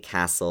Belvelly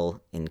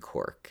Castle in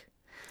Cork.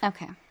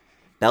 Okay.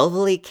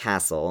 Belvelly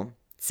Castle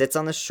sits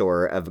on the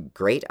shore of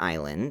Great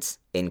Island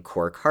in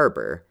Cork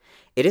Harbour.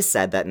 It is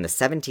said that in the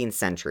 17th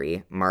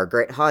century,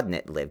 Margaret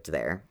Hodnett lived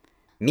there.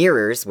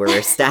 Mirrors were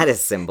a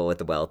status symbol with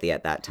the wealthy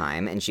at that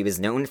time, and she was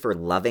known for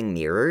loving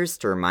mirrors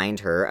to remind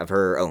her of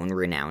her own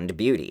renowned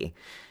beauty.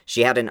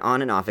 She had an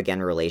on and off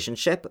again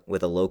relationship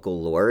with a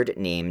local lord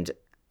named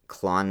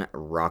Clon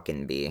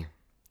Rockenby.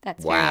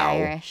 That's Wow.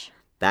 very Irish.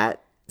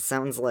 That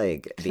sounds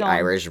like the Clon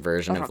Irish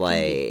version of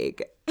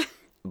Rockenby.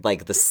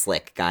 like the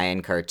slick guy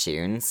in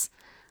cartoons.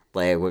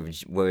 Like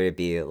would it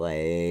be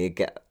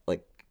like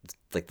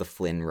the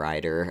Flynn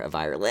Rider of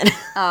Ireland?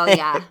 Oh,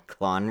 yeah.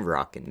 Clon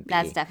Rockenby.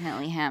 That's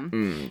definitely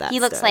him. That's He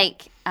looks dope.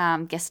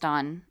 like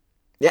Gaston.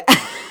 Yeah.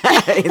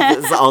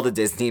 It's all the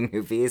Disney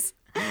movies.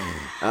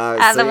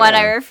 The one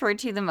I refer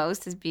to the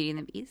most is Beauty and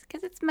the Beast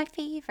because it's my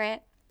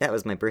favorite. That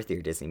was my birth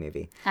year Disney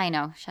movie. I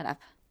know. Shut up.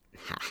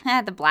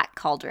 The Black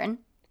Cauldron.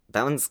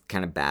 That one's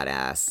kind of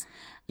badass.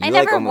 You I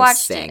never almost watched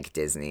sank it.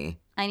 Disney.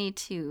 I need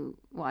to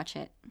watch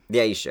it.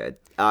 Yeah, you should.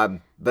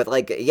 But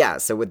like, yeah,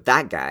 so with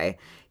that guy,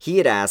 he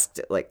had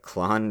asked, like,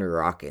 Clon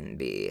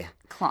Rockenby.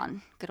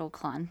 Clon. Good old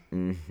Clon.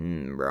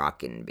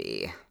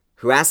 Rockenby.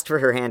 Who asked for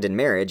her hand in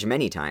marriage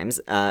many times,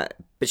 but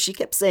she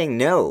kept saying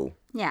no.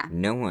 Yeah.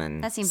 No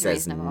one That seems says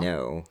reasonable.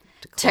 no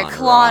To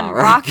Clon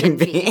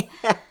Rockenby.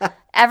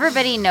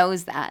 Everybody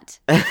knows that.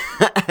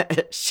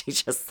 She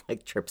just,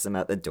 like, trips him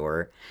out the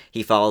door.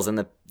 He falls in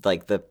the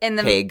In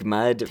the pig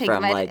mud pig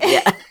from, mud. like,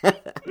 yeah.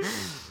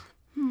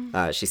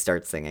 She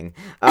starts singing.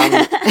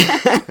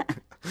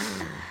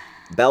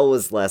 Belle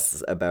was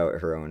less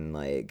about her own,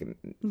 like,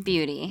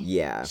 Beauty.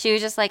 yeah, She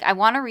was just like, I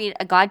want to read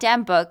a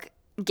goddamn book.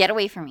 Get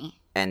away from me.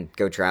 and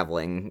go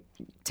traveling.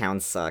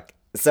 Towns suck.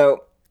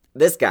 So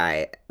this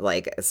guy,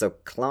 like, so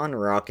Clon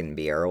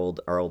Rockenby, our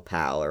old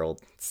pal, our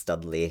old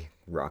Studley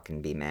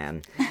Rockenby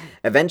man,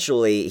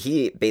 eventually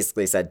he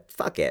basically said,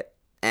 fuck it,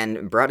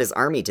 and brought his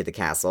army to the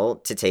castle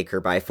to take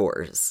her by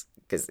force.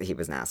 Because he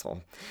was an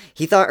asshole.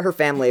 He thought her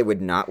family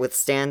would not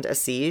withstand a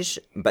siege,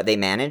 but they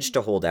managed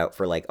to hold out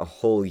for like a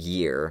whole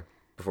year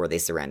before they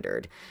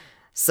surrendered.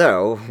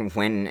 So,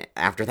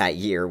 after that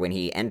year, when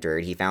he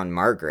entered, he found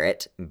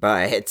Margaret,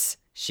 but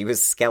she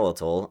was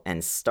skeletal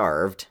and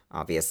starved,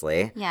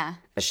 obviously. Yeah.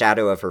 A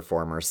shadow of her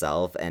former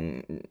self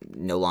and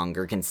no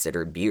longer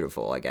considered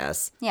beautiful, I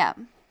guess. Yeah.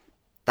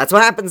 That's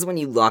what happens when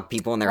you lock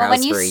people in their house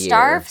when you for a year.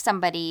 starve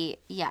somebody,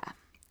 yeah.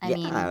 I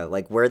mean,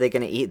 like, where are they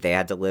going to eat? They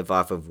had to live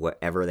off of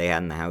whatever they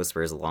had in the house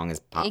for as long as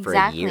for a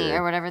exactly, year.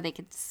 or whatever they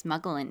could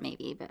smuggle in,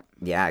 maybe. But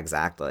Yeah,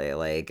 exactly.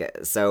 Like,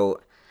 so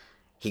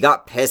he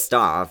got pissed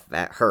off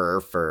at her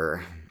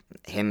for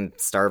him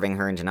starving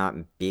her into not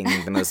being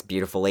the most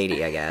beautiful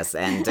lady, I guess.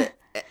 And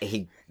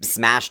he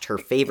smashed her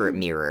favorite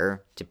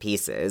mirror to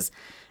pieces.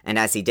 And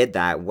as he did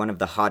that, one of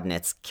the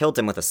Hodnets killed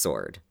him with a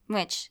sword.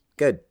 which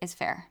Good. is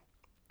fair,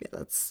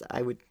 Yeah,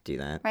 I would do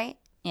that. right?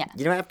 Yeah.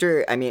 You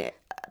know,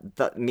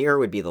 the mirror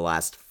would be the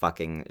last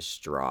fucking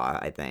straw,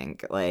 I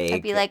think. Like,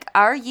 I'd be like,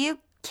 are you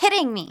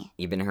kidding me?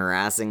 you've been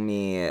harassing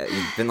me.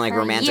 You've been, like, For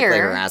a romantically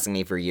year. harassing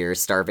me for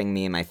years, starving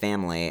me and my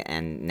family,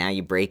 and now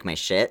you break my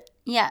shit?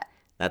 Yeah.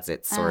 That's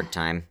it, sword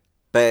time.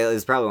 But it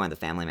was probably one of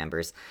the family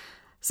members.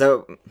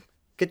 So,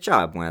 good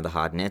job, one of the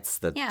Hodnets,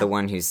 Yeah. the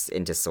one who's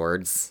into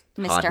swords.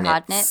 Mr.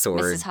 Hodnet,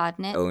 sword Mrs.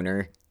 Hodnet,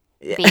 owner.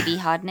 Baby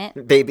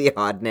Hodnet. Baby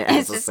Hodnet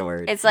has a just-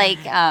 sword. It's like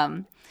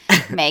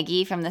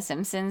Maggie from The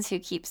Simpsons who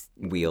keeps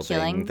Wielding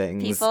killing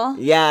things. people.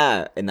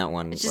 Yeah, in that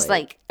one. It's just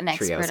like an Treehouse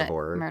expert of at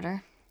Horror.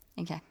 murder.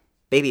 Okay.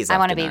 Babies I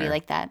want a often baby are.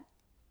 like that.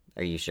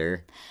 Are you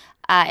sure?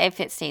 If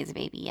it stays a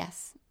baby,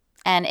 yes.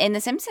 And in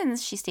The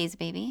Simpsons, she stays a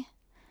baby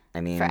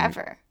I mean,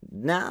 forever.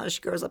 No,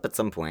 she grows up at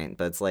some point,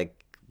 but it's like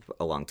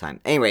a long time.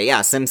 Anyway,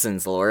 yeah,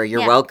 Simpsons lore.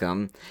 You're Yeah.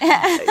 welcome.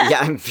 Yeah,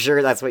 I'm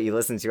sure that's what you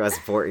listen to us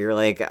for. You're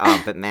like,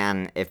 oh, but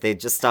man, if they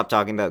just stop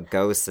talking about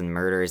ghosts and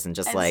murders and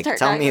just And like start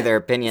tell talking me their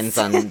about opinions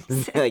on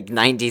like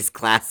 90s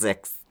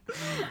classics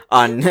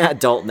on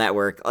Adult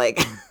Network, like.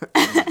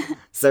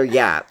 So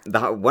yeah,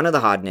 one of the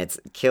Hodnets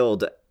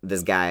killed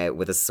this guy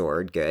with a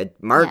sword. Good.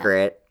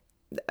 Margaret,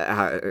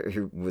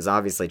 who was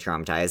obviously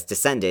traumatized,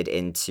 descended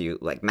into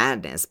like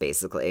madness.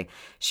 Basically,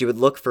 she would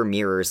look for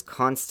mirrors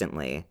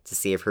constantly to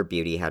see if her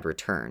beauty had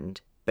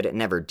returned, but it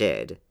never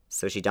did.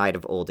 so she died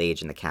of old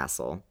age in the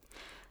castle.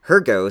 Her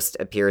ghost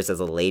appears as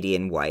a lady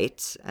in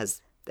white,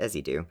 as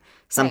you do,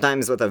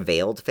 sometimes with a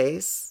veiled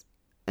face,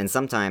 and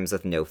sometimes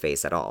with no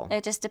face at all.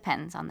 It just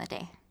depends on the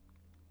day.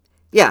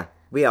 Yeah,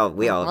 we all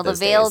Will have the those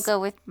veil days. go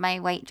with my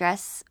white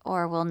dress,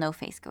 or will no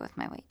face go with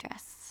my white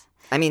dress?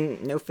 I mean,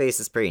 no face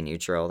is pretty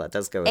neutral. That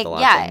does go with a lot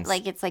of Yeah, things.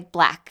 like it's like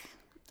black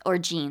or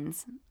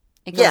jeans.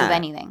 It goes Yeah. with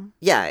anything.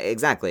 Yeah,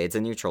 exactly. It's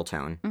a neutral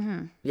tone.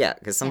 Mm-hmm. Yeah,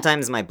 because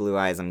sometimes my blue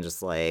eyes, I'm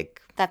just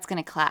like, That's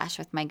gonna clash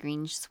with my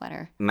green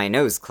sweater. my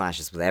nose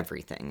clashes with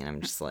everything, and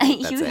I'm just like,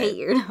 that's You it. hate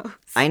your nose.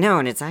 I know,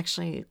 and it's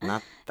actually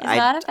not. It's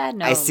not a bad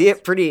nose. I see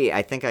it pretty.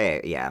 I think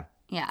yeah.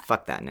 Yeah.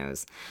 Fuck that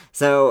nose.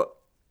 So,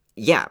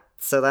 yeah.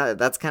 So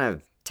that's kind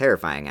of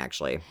terrifying,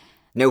 actually.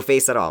 No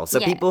face at all. So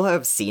Yeah. people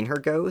have seen her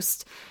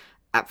ghost.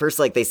 At first,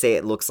 like, they say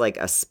it looks like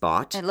a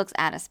spot. It looks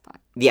at a spot.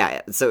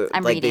 Yeah. So,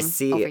 I'm like, reading they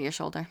see. over your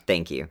shoulder.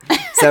 Thank you.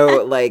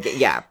 So, like,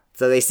 yeah.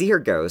 So they see her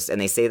ghost,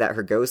 and they say that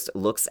her ghost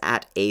looks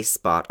at a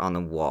spot on the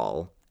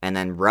wall and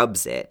then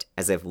rubs it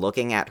as if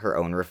looking at her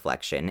own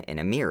reflection in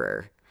a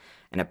mirror.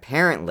 And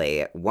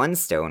apparently, one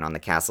stone on the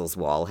castle's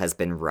wall has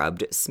been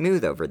rubbed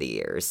smooth over the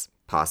years,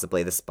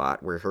 possibly the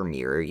spot where her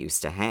mirror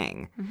used to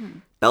hang. Mm-hmm.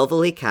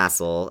 Belveley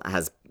Castle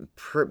has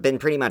been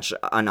pretty much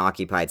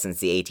unoccupied since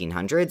the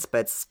 1800s, but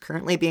it's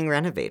currently being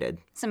renovated.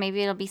 So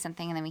maybe it'll be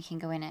something, and then we can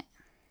go in it.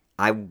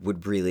 I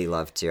would really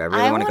love to. I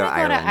really want to go to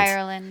Ireland.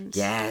 Ireland.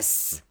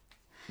 Yes.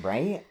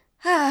 Right?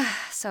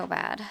 So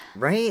bad.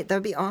 Right? That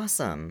would be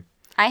awesome.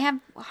 I have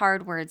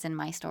hard words in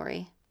my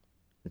story.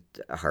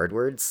 Hard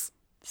words?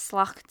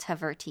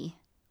 Slachtaverty.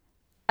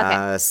 Okay.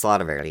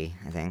 Slaughterverty,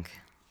 I think.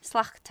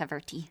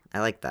 Slachtaverty. I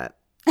like that,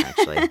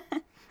 actually.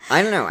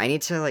 I don't know. I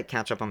need to, like,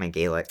 catch up on my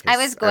Gaelic.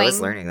 'Cause I was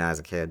learning that as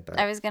a kid, but...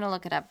 I was going to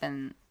look it up,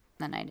 and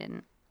then I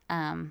didn't.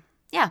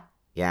 Yeah.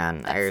 Yeah,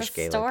 and Irish the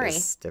Gaelic story.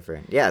 is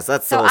different. Yeah, so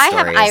that's the So whole I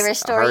story. have is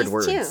Irish hard stories,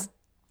 words. too.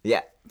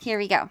 Yeah. Here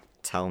we go.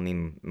 Tell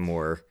me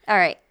more. All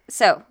right.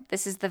 So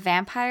this is the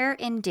vampire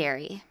in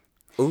Derry.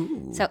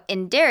 Ooh. So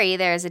in Derry,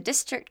 there is a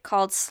district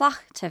called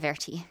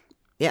Slachtaverty.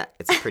 Yeah,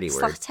 it's a pretty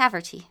word.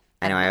 Slachtaverty.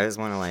 I know, I always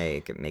want to,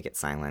 like, make it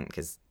silent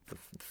because the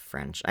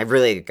French. I've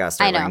really got to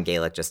start learning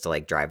Gaelic just to,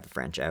 like, drive the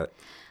French out.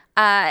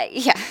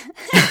 Yeah.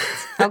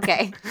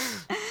 Okay.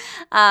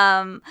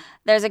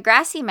 There's a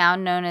grassy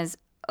mound known as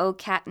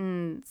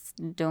O'Catton's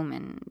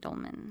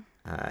Dolmen.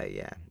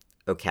 Yeah.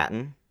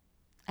 O'Catton?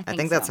 I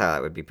think so, that's how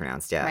that would be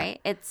pronounced, yeah. right?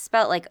 It's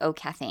spelled like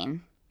O'Cathane.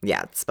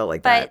 Yeah, it's spelled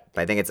like But- that.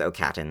 But I think it's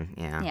O'Catton,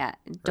 yeah. Yeah,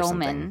 Or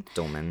something.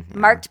 Dolmen. Dolmen.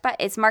 Yeah.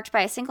 It's marked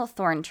by a single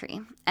thorn tree,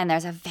 and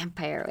there's a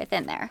vampire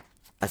within there.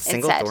 A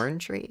single said. thorn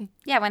tree?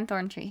 Yeah, one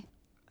thorn tree,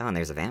 Oh, and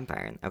there's a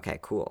vampire. Okay,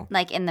 cool.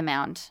 like in the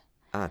mound.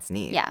 Oh, that's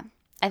neat. Yeah,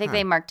 I think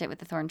they marked it with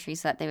the thorn tree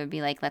so that they would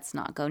be like, let's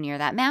not go near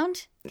that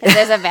mound because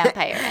there's a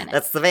vampire in it.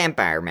 That's the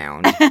vampire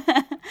mound.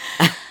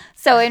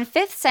 So in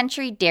 5th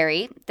century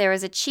Derry, there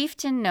was a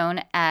chieftain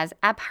known as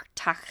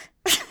Abertach.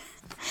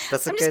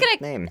 That's a I'm good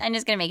just name.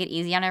 gonna make it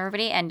easy on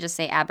everybody and just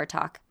say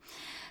Abertach.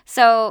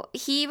 So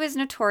he was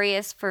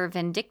notorious for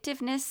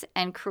vindictiveness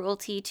and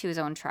cruelty to his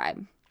own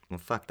tribe. Well,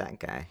 fuck that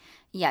guy.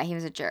 Yeah, he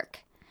was a jerk.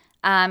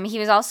 He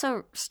was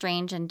also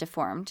strange and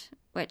deformed,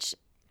 which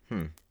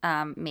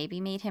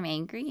maybe made him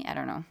angry. I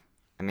don't know.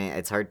 I mean,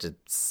 it's hard to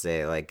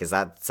say, like, because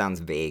that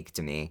sounds vague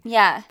to me.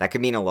 Yeah, That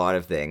could mean a lot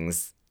of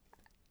things.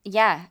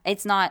 yeah,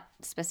 it's not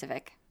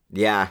specific.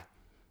 Yeah.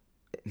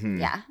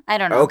 Yeah, I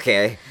don't know.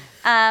 Okay.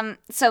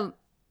 So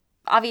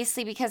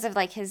obviously because of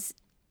like his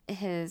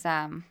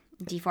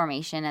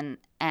deformation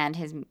and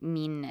his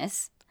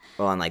meanness,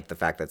 Well, and, like, the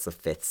fact that it's the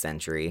 5th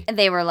century.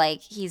 they were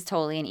like, he's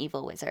totally an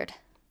evil wizard,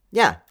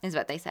 Yeah. is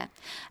what they said.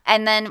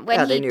 And then when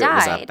Yeah, they he knew it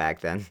was up died, back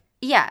then.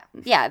 yeah,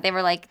 they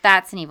were like,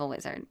 that's an evil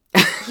wizard.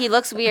 He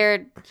looks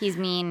weird. He's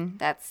mean.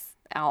 That's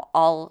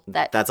all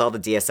that. That's all the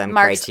DSM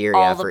Marks criteria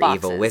all the for boxes.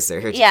 evil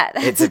wizard. Yeah.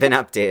 It's been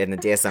updated in the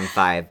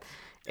DSM-5.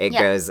 It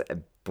Yeah. goes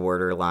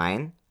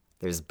borderline.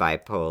 There's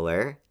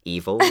bipolar,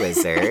 evil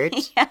wizard,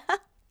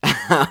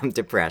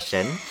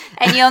 depression.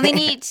 And you only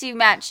need to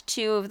match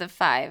 2 of the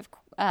 5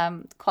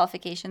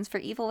 qualifications for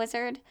evil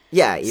wizard.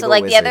 Yeah, evil So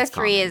like the other wizard's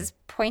 3 common. is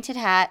pointed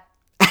hat,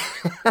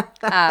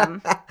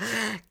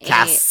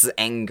 Casts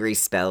angry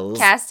spells.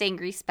 cast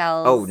angry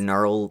spells. Oh,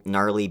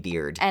 gnarly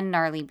beard. and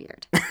gnarly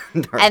beard.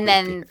 Gnarly And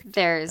then beard.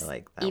 there's I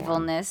like that one.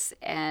 evilness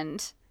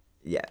and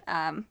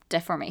Yeah,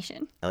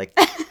 deformation. I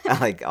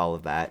like all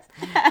of that.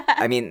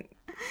 I mean,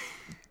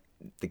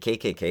 the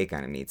KKK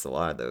kind of meets a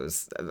lot of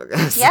those.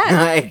 Yeah.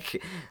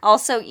 Like,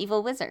 Also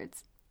evil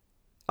wizards.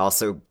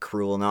 also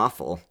cruel and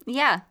awful.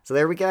 Yeah. So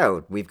there we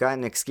go. We've got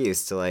an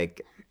excuse to,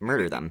 like,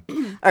 murder them.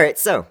 All right,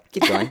 so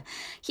keep going.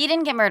 He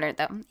didn't get murdered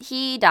though.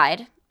 He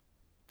died,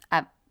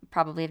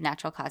 probably of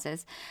natural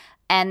causes.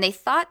 And they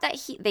thought that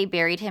they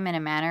buried him in a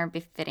manner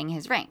befitting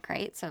his rank,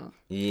 right? So because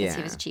he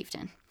Yeah. was a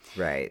chieftain.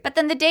 Right. But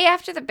then the day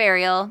after the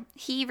burial,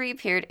 he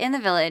reappeared in the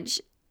village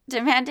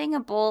demanding a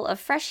bowl of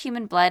fresh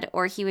human blood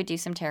or he would do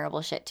some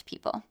terrible shit to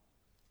people.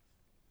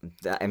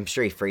 I'm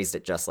sure he phrased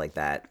it just like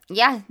that.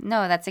 Yeah,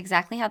 no, that's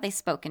exactly how they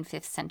spoke in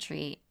 5th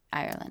century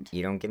Ireland.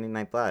 You don't give me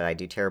my blood, I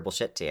do terrible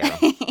shit to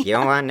you. You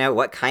don't want to know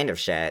what kind of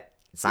shit.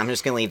 So I'm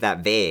just going to leave that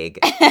vague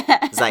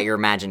so that your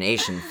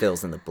imagination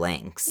fills in the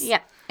blanks. Yeah,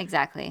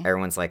 exactly.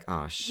 Everyone's like,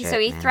 oh, shit, So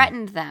he man.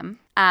 threatened them.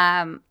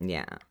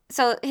 Yeah.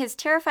 So his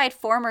terrified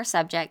former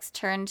subjects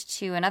turned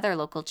to another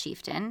local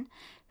chieftain,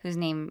 whose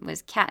name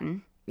was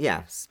Catton.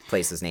 Yeah,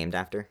 place was named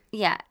after.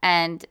 Yeah,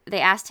 and they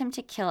asked him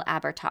to kill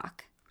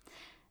Abertoch.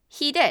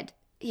 He did.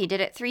 He did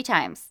it 3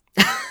 times.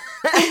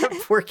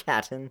 Poor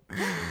Catton.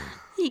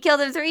 He killed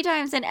him 3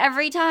 times, and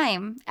every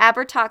time,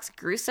 Abertoch's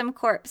gruesome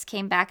corpse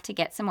came back to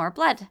get some more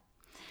blood.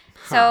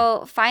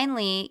 So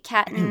finally,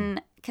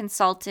 Catton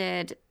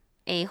consulted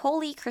a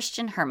holy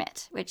Christian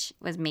hermit, which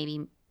was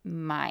maybe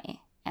my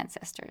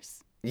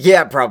ancestors.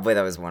 Yeah, probably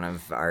that was one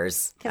of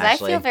ours. Because I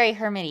feel very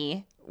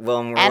hermity. Well,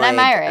 and we're and like I'm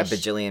Irish. a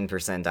bajillion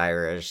 %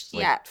 Irish,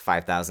 like Yeah.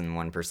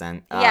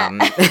 5,001%. Yeah.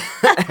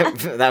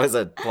 That was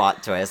a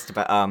plot twist,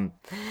 but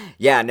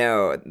yeah,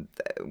 no,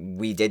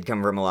 we did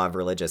come from a lot of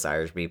religious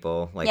Irish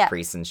people, like Yeah.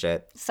 priests and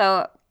shit.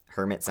 So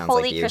Hermit sounds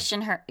holy like you.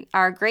 Christian,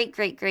 our great,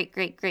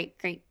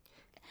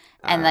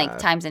 and like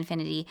times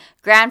infinity,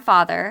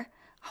 grandfather,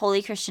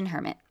 holy Christian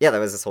hermit. Yeah, that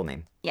was his whole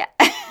name Yeah.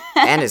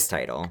 and his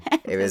title.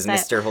 It was His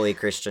Mr. Holy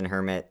Christian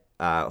Hermit,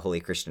 Holy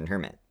Christian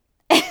Hermit.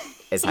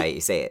 Is how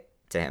you say it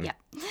to him. Yeah.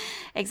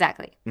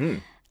 Exactly.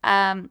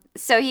 Mm.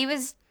 So he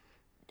was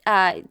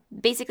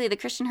basically the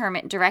Christian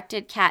hermit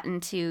directed Catton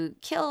to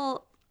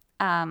kill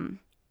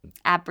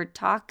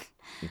Abertoch,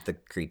 The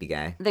creepy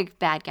guy. the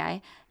bad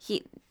guy.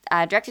 He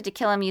directed to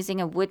kill him using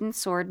a wooden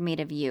sword made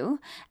of yew,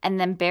 and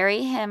then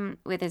bury him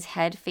with his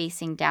head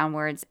facing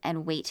downwards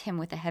and weight him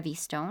with a heavy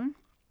stone.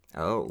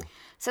 Oh.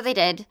 So they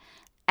did,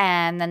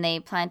 and then they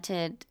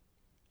planted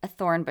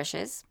thorn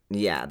bushes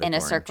Yeah. The in a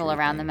thorn circle tree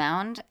around the thing.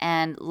 mound,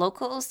 and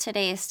locals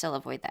today still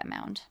avoid that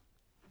mound.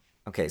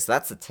 Okay, so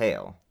that's the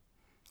tale.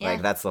 Yeah.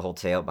 Like, that's the whole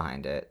tale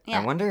behind it. Yeah.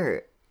 I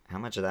wonder how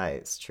much of that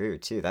is true,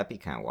 too. That'd be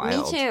kind of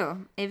wild. Me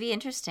too. It'd be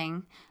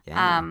interesting.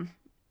 Yeah.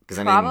 Because,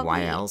 I mean, why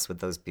probably- else would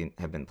those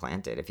have been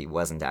planted if he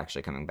wasn't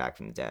actually coming back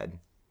from the dead?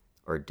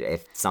 Or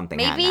if something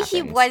hadn't Maybe he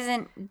happened?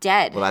 wasn't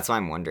dead. Well, that's why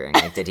I'm wondering.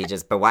 Like, did he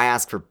just... But why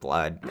ask for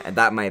blood?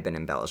 That might have been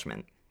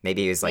embellishment.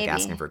 Maybe he was, like, Maybe.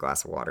 asking for a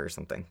glass of water or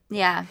something.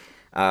 Yeah.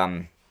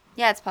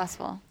 Yeah, it's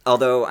possible.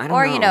 Although, I don't know.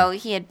 Or, you know,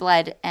 he had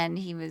blood and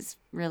he was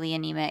really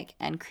anemic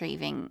and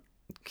craving.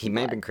 He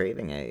might have been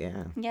craving it,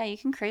 yeah. Yeah, you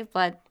can crave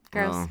blood.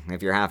 Gross. Well,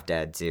 if you're half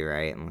dead, too,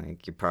 right? And,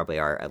 like, you probably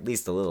are at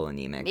least a little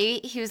anemic.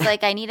 Maybe he was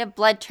like, I need a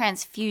blood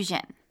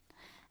transfusion.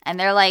 And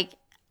they're like,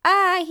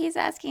 he's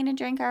asking to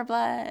drink our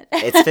blood.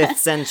 It's 5th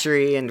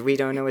century, and we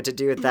don't know what to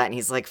do with that. And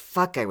he's like,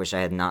 fuck, I wish I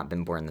had not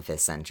been born in the 5th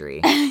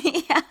century.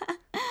 Yeah.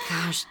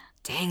 Gosh,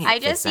 dang it, I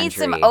just 5th need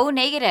some century. O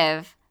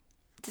negative.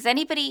 Does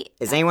anybody...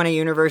 Is anyone a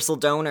universal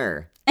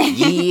donor?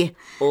 Ye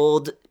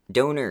old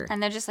donor.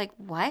 And they're just like,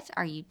 what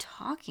are you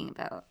talking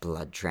about?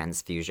 Blood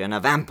transfusion, a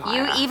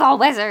vampire. You evil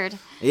wizard.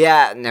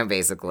 Yeah, no,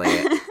 basically.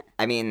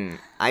 I mean,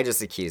 I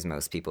just accuse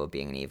most people of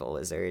being an evil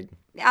wizard.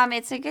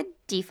 It's a good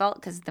default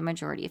because the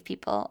majority of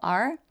people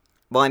are.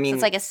 Well, I So mean,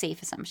 it's like a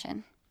safe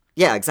assumption.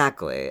 yeah,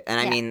 exactly. And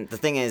I Yeah. mean, the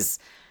thing is,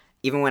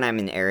 even when I'm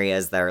in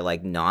areas that are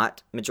like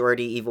not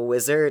majority evil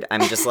wizard,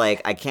 I'm just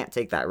like, I can't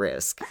take that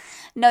risk.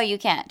 No, you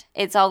can't.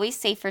 It's always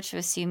safer to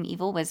assume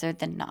evil wizard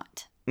than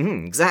not.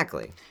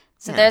 Exactly.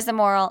 So Yeah. there's the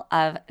moral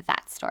of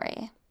that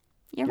story.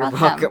 You're You're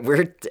welcome.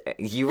 welcome.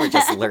 You were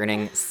just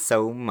learning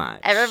so much.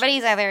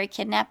 Everybody's either a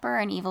kidnapper or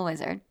an evil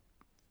wizard.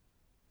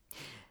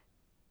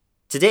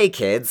 Today,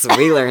 kids,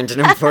 we learned an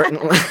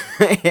important.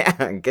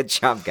 Yeah, good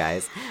job,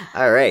 guys.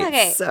 All right.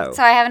 Okay, So,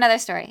 so I have another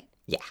story.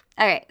 yeah,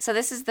 Okay, so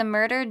this is the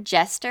murdered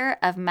jester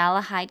of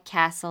Malahide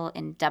Castle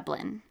in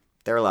Dublin.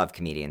 there are a lot of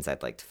comedians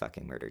I'd like to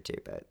fucking murder too,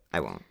 but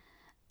I won't.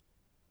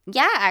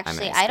 Yeah,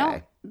 actually, nice I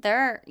don't.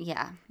 guy.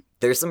 Yeah,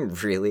 There's some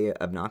really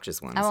obnoxious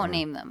ones. I won't yeah.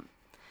 name them.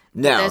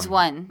 No, There's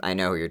one. I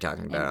know who you're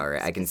talking about. All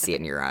right, I can see it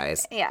in your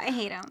eyes. Yeah, I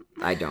hate them.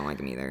 I don't like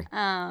them either.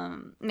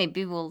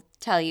 Maybe we'll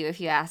tell you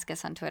if you ask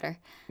us on Twitter.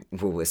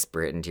 We'll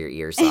whisper it into your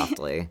ear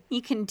softly.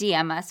 You can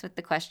DM us with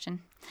the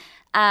question.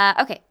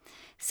 Okay,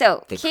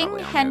 so They King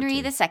probably all know,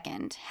 Henry too.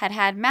 II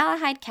had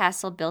Malahide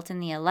Castle built in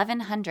the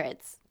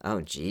 1100s. Oh,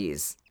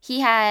 jeez.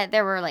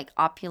 There were like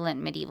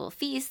opulent medieval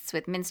feasts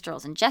with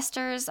minstrels and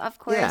jesters, of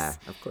course. Yeah,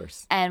 of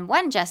course. And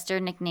one jester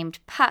nicknamed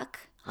Puck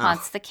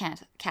haunts the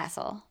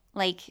castle,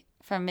 like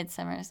from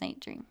Midsummer's Night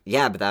Dream.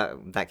 Yeah,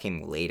 but that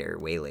came later,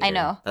 way later. I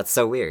know. That's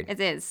so weird. It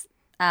is.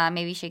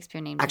 Maybe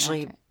Shakespeare named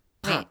Actually, him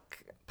after it. Wait.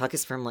 Puck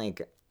is from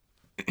like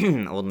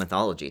old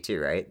mythology too,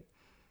 right?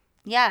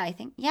 Yeah, I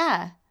think.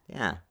 Yeah.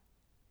 Yeah.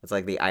 It's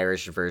like the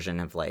Irish version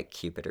of like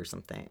Cupid or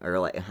something. Or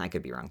like, I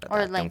could be wrong about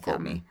Or that. like, Don't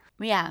quote me.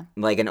 Yeah.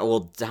 Like an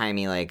old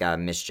timey like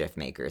mischief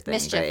maker thing.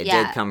 Mischief, but it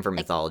yeah. did come from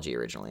Like- mythology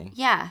originally.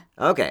 Yeah.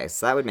 Okay,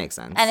 so that would make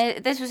sense.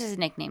 And this was his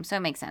nickname, so it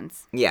makes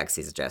sense. Yeah, because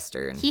he's a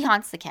jester. And He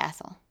haunts the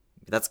castle,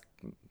 that's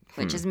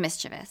which is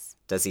mischievous.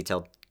 does he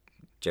tell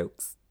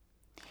jokes?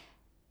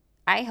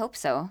 I hope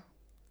so,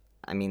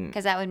 I mean,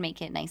 because that would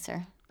make it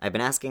nicer. I've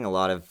been asking a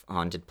lot of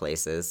haunted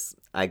places.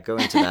 I go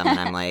into them and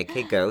I'm like,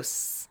 hey,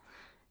 ghosts,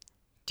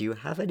 do you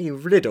have any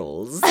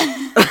riddles?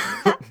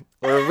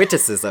 or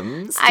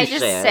witticisms to I just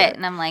share. sit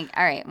and I'm like,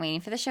 all right, I'm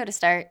waiting for the show to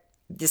start.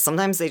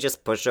 Sometimes they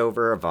just push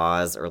over a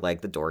vase or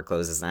like the door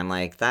closes and I'm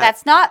like,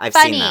 That's not I've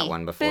funny. seen that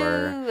one before.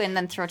 Boo, and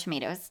then throw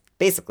tomatoes.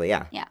 Basically,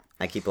 yeah. Yeah.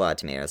 I keep a lot of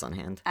tomatoes on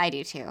hand. I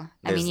do too.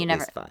 There's you at never,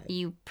 least 5.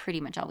 you pretty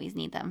much always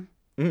need them.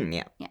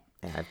 Yeah. Yeah.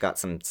 I've got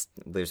some,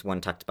 there's one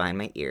tucked behind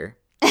my ear.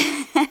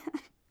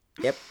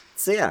 Yep.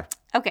 So yeah,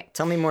 Okay.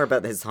 tell me more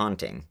about his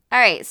haunting. All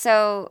right.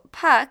 So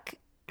Puck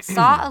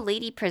saw a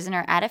lady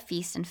prisoner at a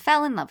feast and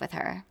fell in love with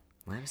her.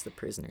 Why was the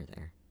prisoner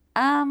there?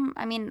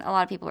 I mean, a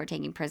lot of people were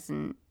taking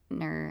prisoner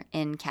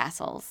in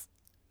castles.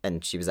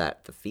 And she was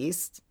at the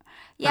feast?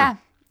 Yeah.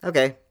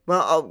 Okay.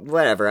 Well,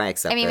 whatever. I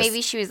accept I mean, this.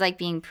 maybe she was like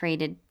being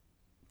paraded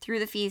through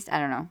the feast. I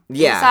don't know.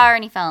 Yeah. He saw her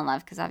and he fell in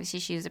love because obviously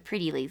she was a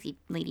pretty lady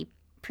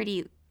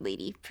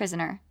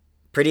prisoner.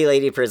 Pretty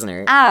lady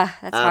prisoner. Ah,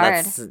 that's Oh,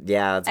 hard.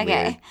 That's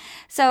Okay. weird.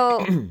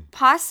 So,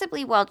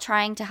 possibly while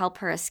trying to help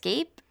her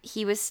escape,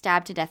 he was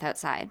stabbed to death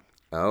outside.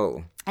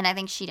 Oh. And I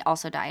think she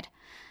also died.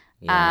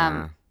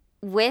 Yeah.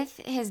 With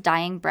his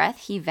dying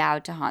breath, he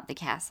vowed to haunt the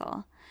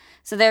castle.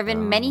 So, there have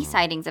been many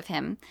sightings of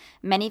him.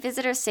 Many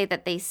visitors say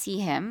that they see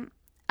him,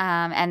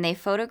 and they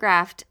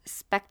photographed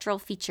spectral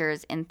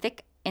features in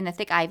the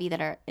thick ivy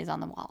that is on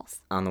the walls.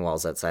 On the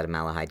walls outside of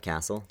Malahide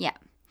Castle? Yeah.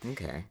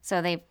 Okay.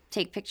 So, they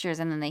take pictures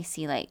and then they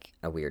see like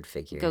A weird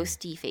figure.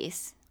 ghosty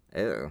face.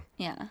 Oh.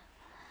 Yeah.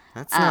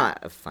 That's not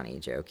a funny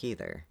joke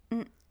either.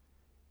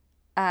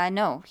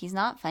 No, he's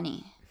not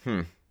funny.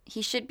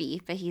 He should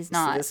be, but he's So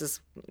not. this is,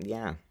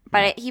 yeah.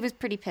 But he was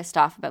pretty pissed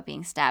off about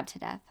being stabbed to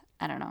death.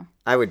 I don't know.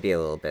 I would be a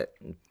little bit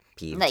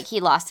peeved. Like, he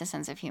lost his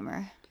sense of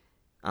humor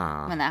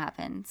Aw. when that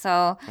happened.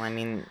 So, Well, I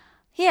mean,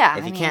 yeah.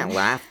 if you can't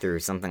laugh through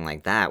something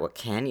like that, what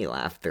can you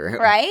laugh through?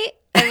 Right?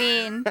 I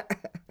mean,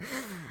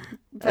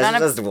 put on a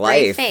That's just brave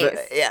life. face.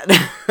 Yeah.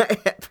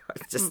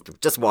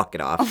 just walk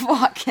it off.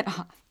 Walk it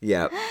off.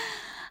 Yep.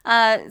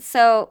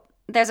 So,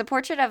 there's a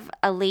portrait of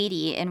a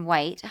lady in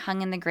white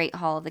hung in the Great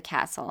Hall of the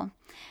castle.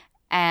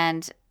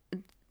 And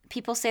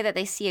people say that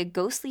they see a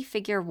ghostly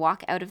figure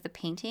walk out of the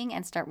painting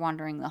and start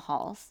wandering the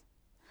halls.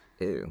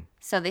 Ew.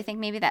 So they think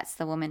maybe that's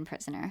the woman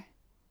prisoner.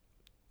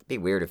 It'd be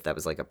weird if that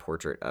was like a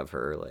portrait of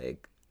her,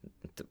 like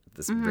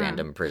this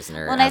random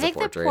prisoner. Well, and I as a think the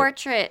portrait.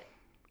 portrait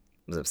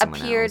Was of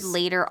someone appeared else.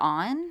 later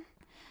on,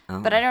 Oh.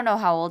 but I don't know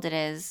how old it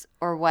is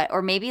or what.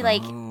 Or maybe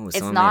like Oh, it's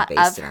someone may have not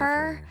based of it off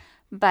her,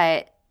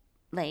 but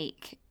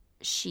like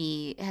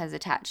she has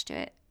attached to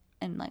it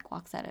and like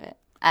walks out of it.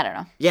 I don't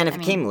know. Yeah, and if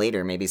it came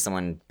later, maybe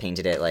someone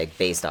painted it like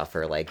based off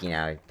her, like, you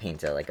know,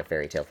 paint like a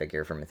fairy tale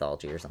figure from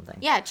mythology or something.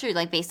 Yeah, true.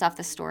 Like based off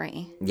the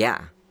story.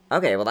 Yeah.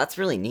 Okay, well that's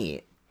really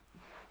neat.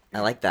 I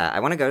like that. I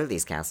want to go to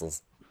these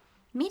castles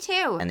Me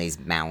too. and these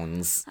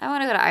mounds. I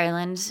want to go to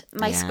Ireland.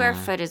 My square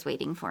Yeah. foot is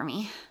waiting for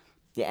me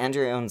Yeah,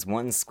 Andrew owns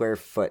 1 square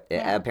foot. It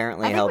Yeah.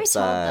 apparently I think we helps.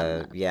 told them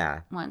that.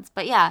 Yeah, once,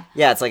 but yeah,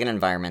 yeah. It's like an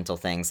environmental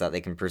thing, so that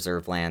they can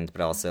preserve land,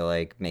 but also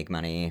like make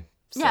money.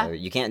 So Yeah.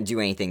 you can't do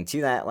anything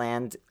to that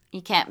land.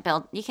 you can't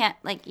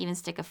like even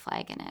stick a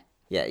flag in it.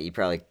 Yeah, you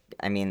probably.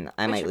 I mean,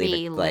 I might would leave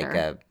be it like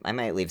litter. I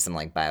might leave some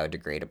like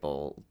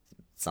biodegradable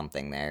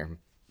something there,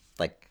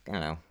 like I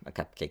don't know, a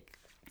cupcake.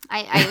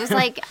 I was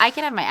like, I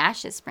could have my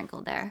ashes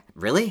sprinkled there.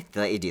 Really?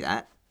 They let you do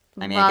that?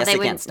 I mean, Well, I guess they they can't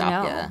wouldn't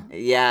stop know.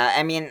 you. Yeah,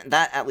 I mean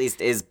that at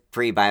least is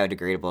pretty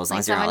biodegradable as long Like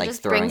as you're not someone like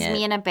just throwing brings it.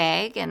 me in a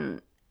bag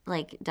and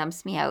like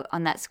dumps me out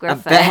on that square A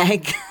foot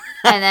bag.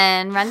 and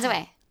then runs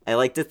away. I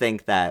like to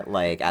think that,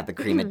 like, at the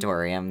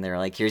crematorium, they're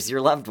like, here's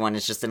your loved one.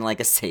 It's just in, like,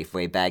 a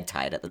Safeway bag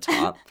tied at the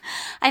top.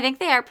 I think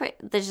they're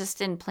just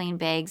in plain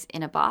bags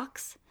in a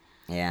box,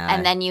 Yeah.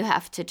 and then you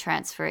have to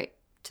transfer it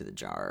to the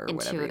jar or into.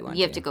 whatever you want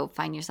You have to go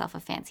find yourself a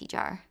fancy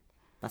jar.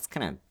 That's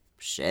kind of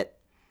shit.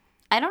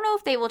 I don't know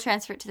if they will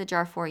transfer it to the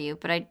jar for you,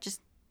 but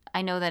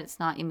I know that it's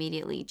not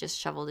immediately just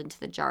shoveled into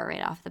the jar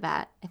right off the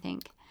bat. I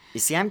think. You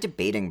see, I'm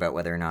debating about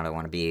whether or not I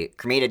want to be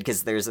cremated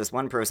because there's this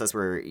one process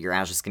where your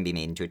ashes can be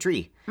made into a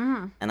tree.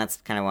 And that's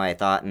kind of why I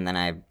thought. And then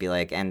I'd be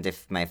like, and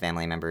if my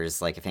family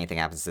members, like, if anything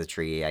happens to the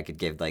tree, I could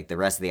give, like, the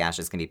rest of the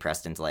ashes can be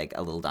pressed into, like,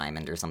 a little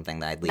diamond or something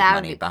that I'd leave That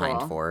would money be behind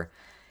cool. for.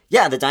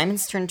 Yeah, the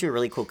diamonds turn into a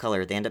really cool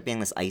color. They end up being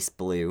this ice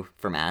blue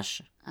from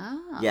ash.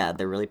 Oh, Yeah,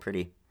 they're really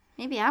pretty.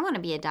 maybe I want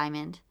to be a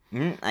diamond,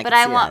 I but can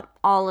I see want that.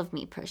 all of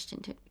me crushed,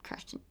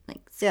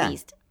 like Yeah.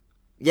 squeezed.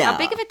 Yeah. How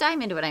big of a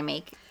diamond would I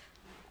make?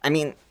 I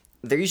mean,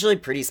 they're usually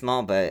pretty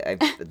small, but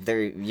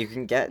you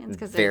can get 'cause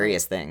they're,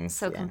 various things.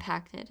 So yeah.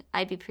 compacted.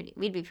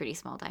 We'd be pretty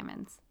small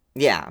diamonds.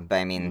 Yeah, but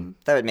I mean,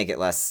 that would make it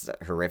less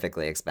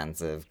horrifically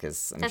expensive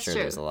because I'm That's sure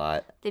true. there's a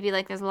lot. They'd be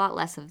like, there's a lot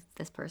less of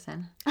this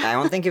person. I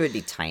don't think it would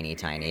be tiny,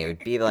 tiny. It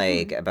would be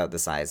like about the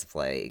size of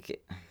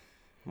like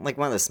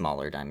one of the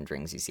smaller diamond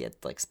rings you see at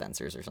like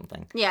Spencer's or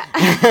something. Yeah.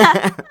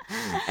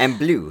 And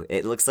blue.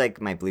 It looks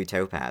like my blue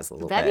topaz a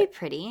little That'd bit. be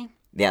pretty.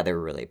 Yeah, they're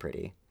really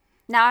pretty.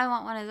 Now I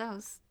want one of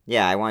those.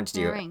 Yeah, I wanted to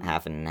do A ring.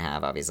 half and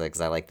half, obviously,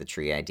 because I like the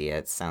tree idea.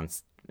 It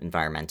sounds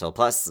environmental.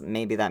 Plus,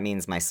 maybe that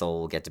means my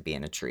soul will get to be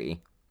in a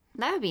tree.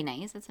 That would be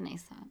nice. That's a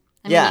nice thought.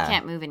 I mean, Yeah. you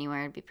can't move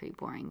anywhere. It'd be pretty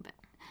boring, but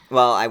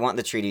Well, I want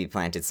the tree to be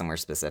planted somewhere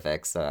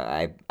specific, so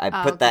I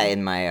put that okay.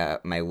 in my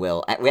my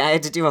will. I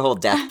had to do a whole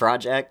death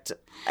project,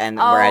 and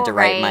where I had to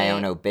write my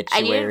own right.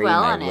 obituary,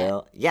 well my on it.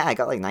 will. Yeah, I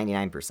got like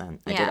 99%.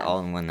 I did it Yeah. all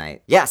in one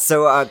night. Yeah,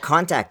 so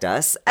contact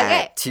us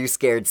Okay. at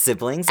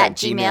twoscaredsiblings At at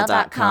gmail.com,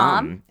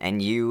 gmail.com.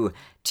 and you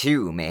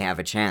too may have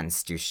a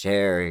chance to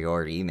share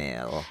your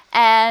email.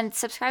 And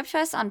subscribe to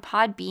us on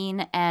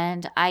Podbean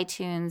and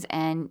iTunes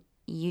and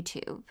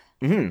YouTube.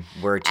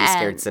 We're Two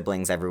Scared And-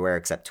 Siblings everywhere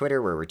except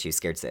Twitter, where we're Two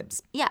Scared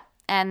Sibs. Yeah.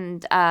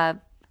 And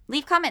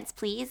leave comments,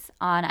 please,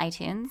 on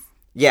iTunes.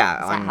 Yeah,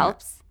 That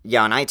helps.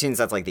 Yeah, on iTunes,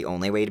 that's like the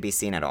only way to be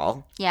seen at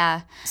all.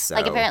 Yeah. So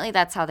Like, apparently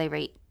that's how they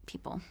rate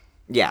people.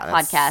 yeah,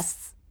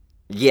 Podcasts,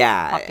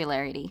 Yeah,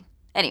 popularity.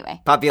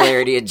 Anyway.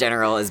 popularity in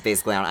general is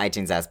basically on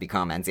iTunes as be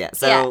comments. Yeah,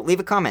 so Yeah. leave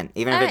a comment,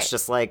 even if All it's right.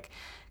 just like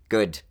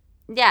good.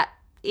 Yeah.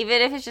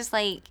 Even if it's just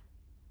like,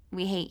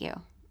 we hate you.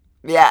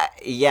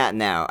 Yeah,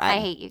 no, I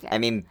hate you guys. I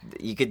mean,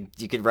 you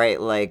could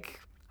write like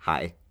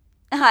hi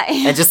Hi.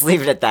 and just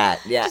leave it at that.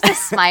 Yeah, Just a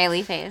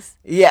smiley face.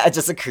 yeah,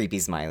 just a creepy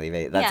smiley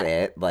face. That's Yeah.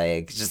 it.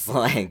 Like just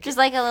like Just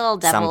like a little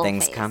devil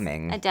Something's face.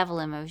 coming. A devil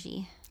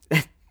emoji.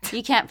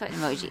 You can't put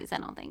emojis, I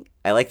don't think.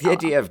 I like the Oh.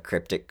 idea of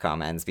cryptic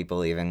comments. People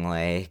leaving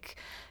like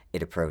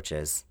it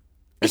approaches.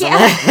 Or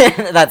Yeah.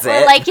 something. That's Or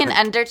it. like in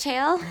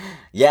Undertale,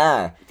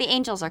 yeah. the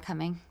angels are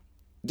coming.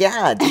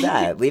 Yeah, do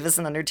that. Leave us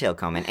an Undertale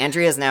comment.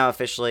 Andrea is now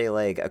officially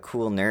like a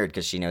cool nerd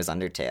because she knows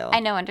Undertale. I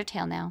know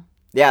Undertale now.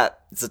 Yeah,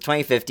 so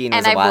 2015 was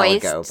And a I while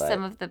voiced ago, but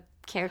some of the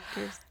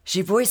characters.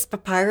 she voiced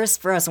Papyrus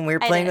for us when we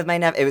were I playing did. with my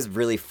nephew. It was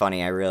really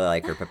funny. I really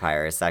like her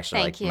Papyrus. It's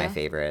actually Thank like my you.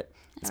 favorite.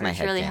 It's I my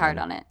worked really hard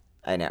on it,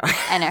 I know.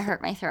 and it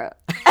hurt my throat.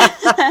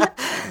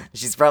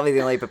 She's probably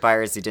the only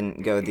Papyrus who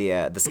didn't go the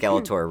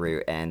Skeletor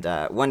route, and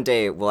one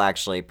day we'll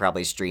actually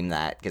probably stream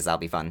that because that'll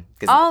be fun.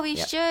 'Cause- Oh, we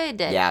yeah. should.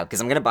 Yeah, because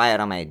I'm gonna buy it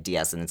on my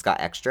DS, and it's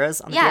got extras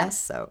on the Yeah. DS.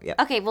 So yeah,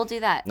 Okay, we'll do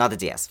that. not the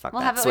DS. Fuck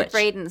We'll that. have it Switch. with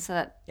Braden so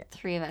that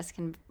three of us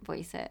can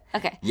voice it.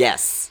 Okay.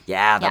 Yes.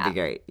 Yeah, that'd Yeah. be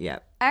great. Yeah.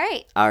 All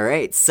right. All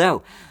right.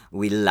 So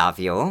we love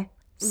you.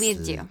 We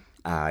do.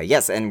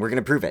 Yes, and we're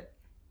gonna prove it.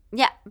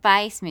 Yeah.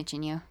 Bye,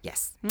 smooching you.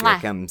 Yes. Mwah. Here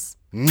it comes.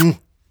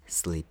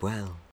 Sleep well.